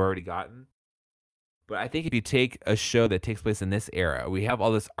anything that we've already gotten. But I think if you take a show that takes place in this era, we have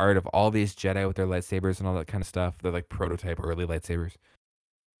all this art of all these Jedi with their lightsabers and all that kind of stuff. They're like prototype early lightsabers.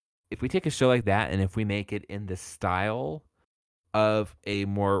 If we take a show like that and if we make it in the style of a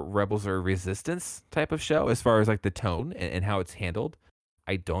more Rebels or Resistance type of show, as far as like the tone and how it's handled,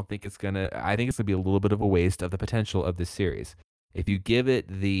 I don't think it's gonna. I think it's gonna be a little bit of a waste of the potential of this series. If you give it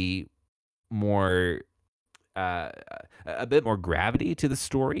the more uh, a bit more gravity to the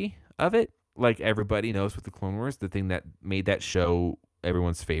story of it. Like everybody knows with the Clone Wars, the thing that made that show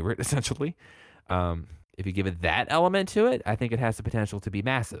everyone's favorite, essentially. If you give it that element to it, I think it has the potential to be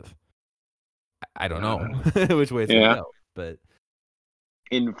massive. I don't know which way it's gonna Yeah. go, but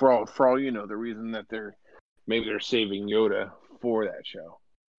And for all you know, the reason that they're saving Yoda for that show.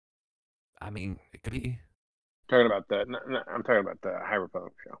 I mean, it could be. Talking about I'm talking about the High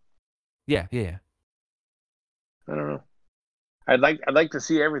Republic show. Yeah. I don't know. I'd like to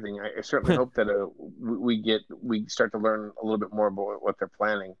see everything. I certainly hope that we start to learn a little bit more about what they're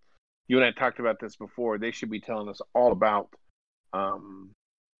planning. You and I talked about this before. They should be telling us all about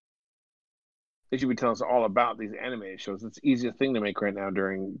these animated shows. It's the easiest thing to make right now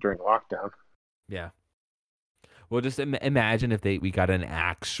during lockdown. Yeah. Well, just imagine if we got an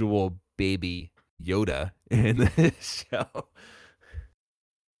actual baby Yoda in the show.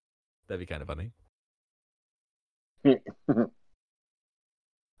 That'd be kind of funny.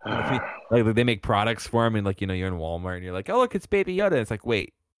 Like they make products for him, and like you're in Walmart, and you're like, oh look, it's Baby Yoda. It's like,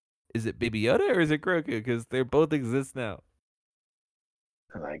 wait, is it Baby Yoda or is it Grogu? Because they both exist now.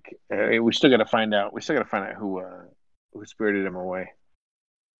 Like we still got to find out. We still got to find out who spirited him away.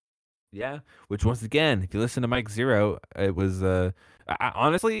 Yeah, which once again, if you listen to Mike Zero, it was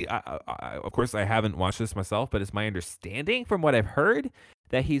honestly, of course, I haven't watched this myself, but it's my understanding from what I've heard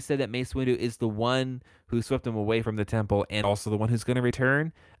that he said that Mace Windu is the one who swept him away from the temple and also the one who's going to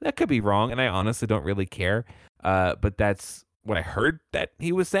return. That could be wrong, and I honestly don't really care. But that's what I heard that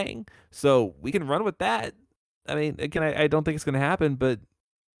he was saying. So we can run with that. I mean, again, I don't think it's going to happen, but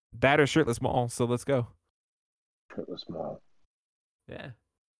that or shirtless Maul. So let's go. Shirtless Maul. Yeah.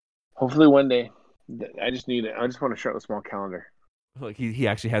 Hopefully one day. I just want a shirtless Maul calendar. Like he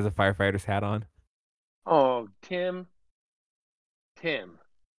actually has a firefighter's hat on. Oh, Tim,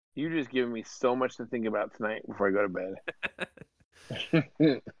 you just given me so much to think about tonight before I go to bed.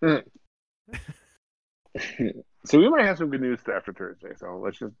 So we might have some good news after Thursday. So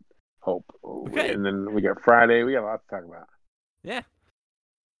let's just hope. Okay. And then we got Friday. We got a lot to talk about. Yeah.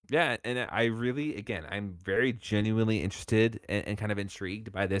 Yeah, and I'm very genuinely interested and kind of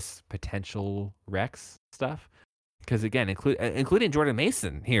intrigued by this potential Rex stuff. Because again, including Jordan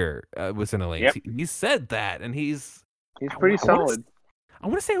Mason here was in the links. Yep. He said that, and he's pretty solid. I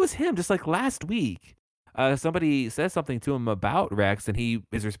want to say it was him, just like last week. Somebody said something to him about Rex, and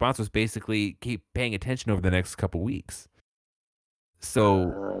his response was basically keep paying attention over the next couple weeks. So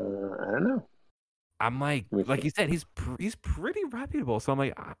I don't know. I'm like you said, he's pretty reputable. So I'm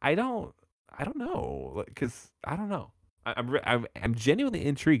like, I don't know, because I don't know. I'm genuinely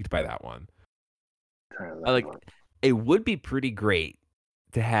intrigued by that one. It would be pretty great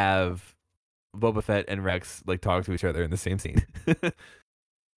to have Boba Fett and Rex like talk to each other in the same scene. It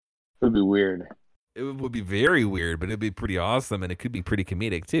would be weird. It would be very weird, but it'd be pretty awesome, and it could be pretty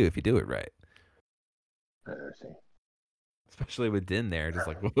comedic too if you do it right. I see. Especially with Din there, just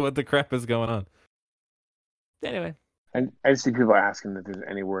like what the crap is going on. Anyway, I see people asking if there's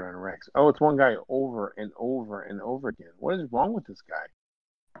any word on Rex. Oh, it's one guy over and over and over again. What is wrong with this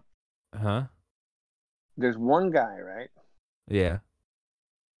guy? Huh? There's one guy, right? Yeah.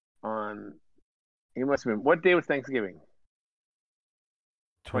 He must have been. What day was Thanksgiving?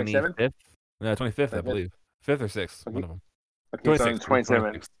 27th? No, 25th, I believe. 5th or 6th, one of them. Okay, so on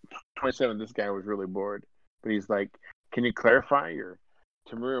 27th, this guy was really bored. But he's like, can you clarify your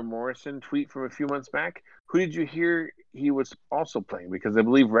Tamura Morrison tweet from a few months back? Who did you hear he was also playing? Because I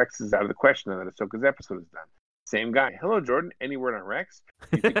believe Rex is out of the question now that Ahsoka's episode is done. Same guy. Hello, Jordan. Any word on Rex?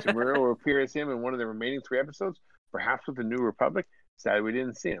 Do you think Tamura will appear as him in one of the remaining 3 episodes? Perhaps with the New Republic? Sad we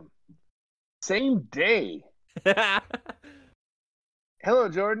didn't see him. Same day. Hello,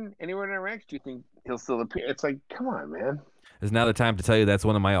 Jordan. Any word on Rex? Do you think he'll still appear? It's like, come on, man. Is now the time to tell you that's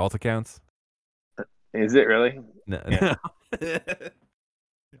one of my alt accounts? Is it really? No. Yeah.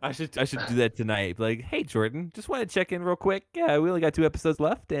 I should do that tonight. Like, hey Jordan, just want to check in real quick. Yeah, we only got 2 episodes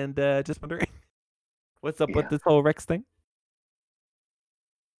left, and just wondering what's up with Yeah. this whole Rex thing.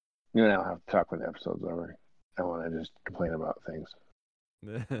 You and I'll have to talk when the episode's over. I want to just complain about things.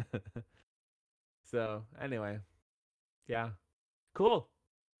 So anyway, yeah, cool.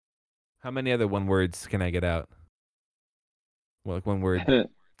 How many other one words can I get out? Well, like one word You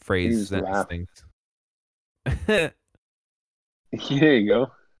phrase just sentence laugh. things. There you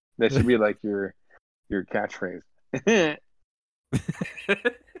go. That should be like your catchphrase. Okay,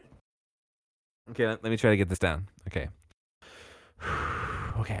 let me try to get this down. Okay.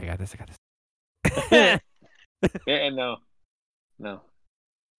 Okay, I got this. Yeah, no.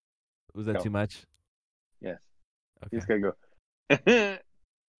 Was that Go. too much? Yes. Okay. You just gotta go.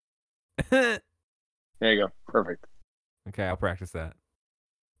 There you go. Perfect. Okay, I'll practice that.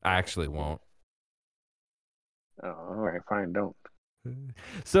 I actually won't. Oh, all right, fine. Don't.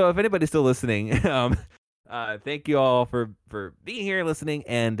 So if anybody's still listening, thank you all for being here, listening,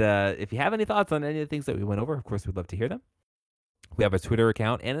 and if you have any thoughts on any of the things that we went over, of course, we'd love to hear them. We have a Twitter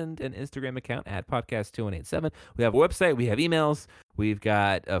account and an Instagram account at podcast2187. We have a website. We have emails. We've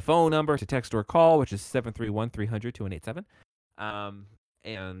got a phone number to text or call, which is 731-300-2187.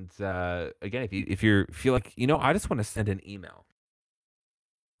 And again, if you feel like, I just want to send an email,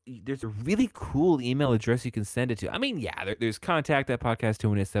 there's a really cool email address you can send it to. I mean, yeah, there's contact at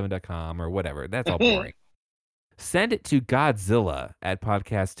podcast2187.com or whatever. That's all boring. Send it to Godzilla at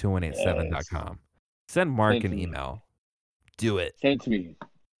podcast2187.com. Send Mark an email. Do it. Send it to me.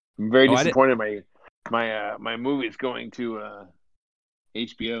 I'm very disappointed. My movie's going to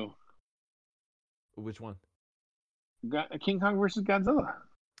HBO. Which one? King Kong versus Godzilla.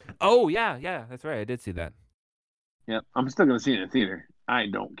 Oh yeah, that's right. I did see that. Yeah, I'm still gonna see it in the theater. I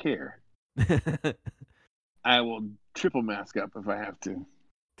don't care. I will triple mask up if I have to.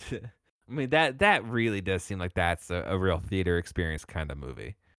 I mean, that really does seem like that's a real theater experience kind of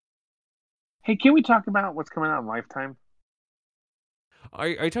movie. Hey, can we talk about what's coming out on Lifetime? Are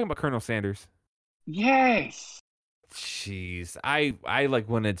you talking about Colonel Sanders? Yes. Jeez, I like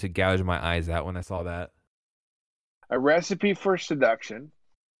wanted to gouge my eyes out when I saw that. A Recipe for Seduction.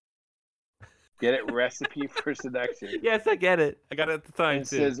 Get it? Recipe for Seduction. Yes, I get it. I got it at the time, It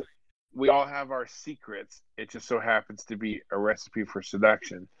too. says, we all have our secrets. It just so happens to be a recipe for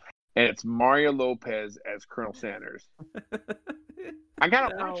seduction. And it's Mario Lopez as Colonel Sanders. I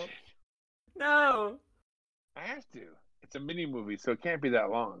gotta watch it. No. I have to. It's a mini movie, so it can't be that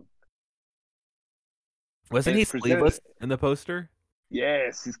long. Wasn't he sleeveless in the poster?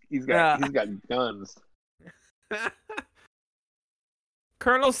 Yes, he's got guns.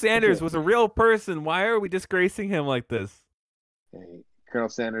 Colonel Sanders was a real person. Why are we disgracing him like this? Hey, Colonel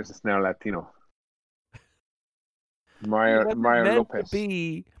Sanders is now Latino. Mario Lopez. To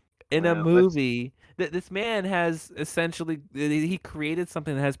be in a movie. This man has essentially he created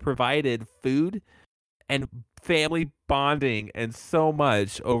something that has provided food and family bonding and so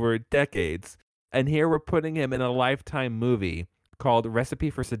much over decades. And here we're putting him in a Lifetime movie called Recipe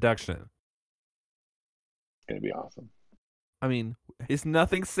for Seduction. It's gonna be awesome. I mean, is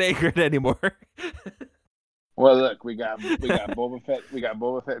nothing sacred anymore? Well, look, we got Boba Fett. We got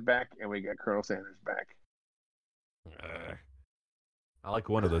Boba Fett back, and we got Colonel Sanders back. I like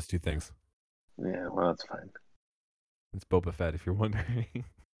one of those two things. Yeah, well, that's fine. It's Boba Fett, if you're wondering. I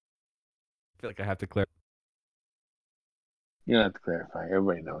feel like I have to clarify. You don't have to clarify.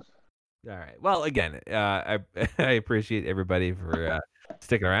 Everybody knows. All right. Well, again, I appreciate everybody for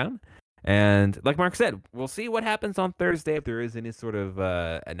sticking around. And like Mark said, we'll see what happens on Thursday if there is any sort of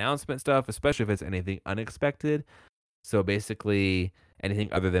announcement stuff, especially if it's anything unexpected. So basically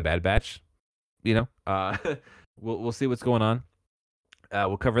anything other than Bad Batch, we'll see what's going on.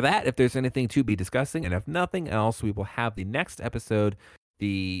 We'll cover that if there's anything to be discussing. And if nothing else, we will have the next episode,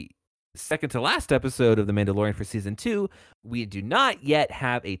 the second to last episode of The Mandalorian for Season 2. We do not yet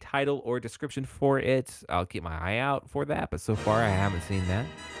have a title or description for it. I'll keep my eye out for that, but so far I haven't seen that.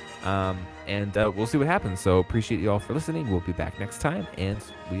 And we'll see what happens. So appreciate you all for listening. We'll be back next time, and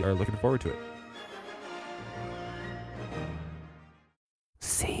we are looking forward to it.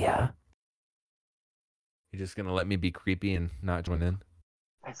 See ya. You're just going to let me be creepy and not join in?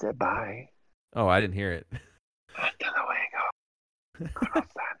 I said bye. Oh, I didn't hear it. Hasta luego. Colonel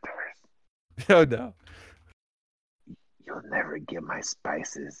Sanders. Oh, no. You'll never get my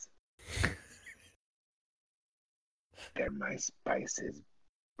spices. They're my spices.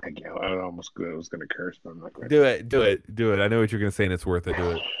 I almost was going to curse, but I'm not going to. Do it. I know what you're going to say, and it's worth it.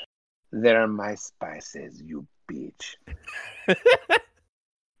 Do it. They're my spices, you bitch. There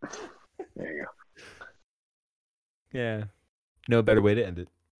you go. Yeah. No better way to end it.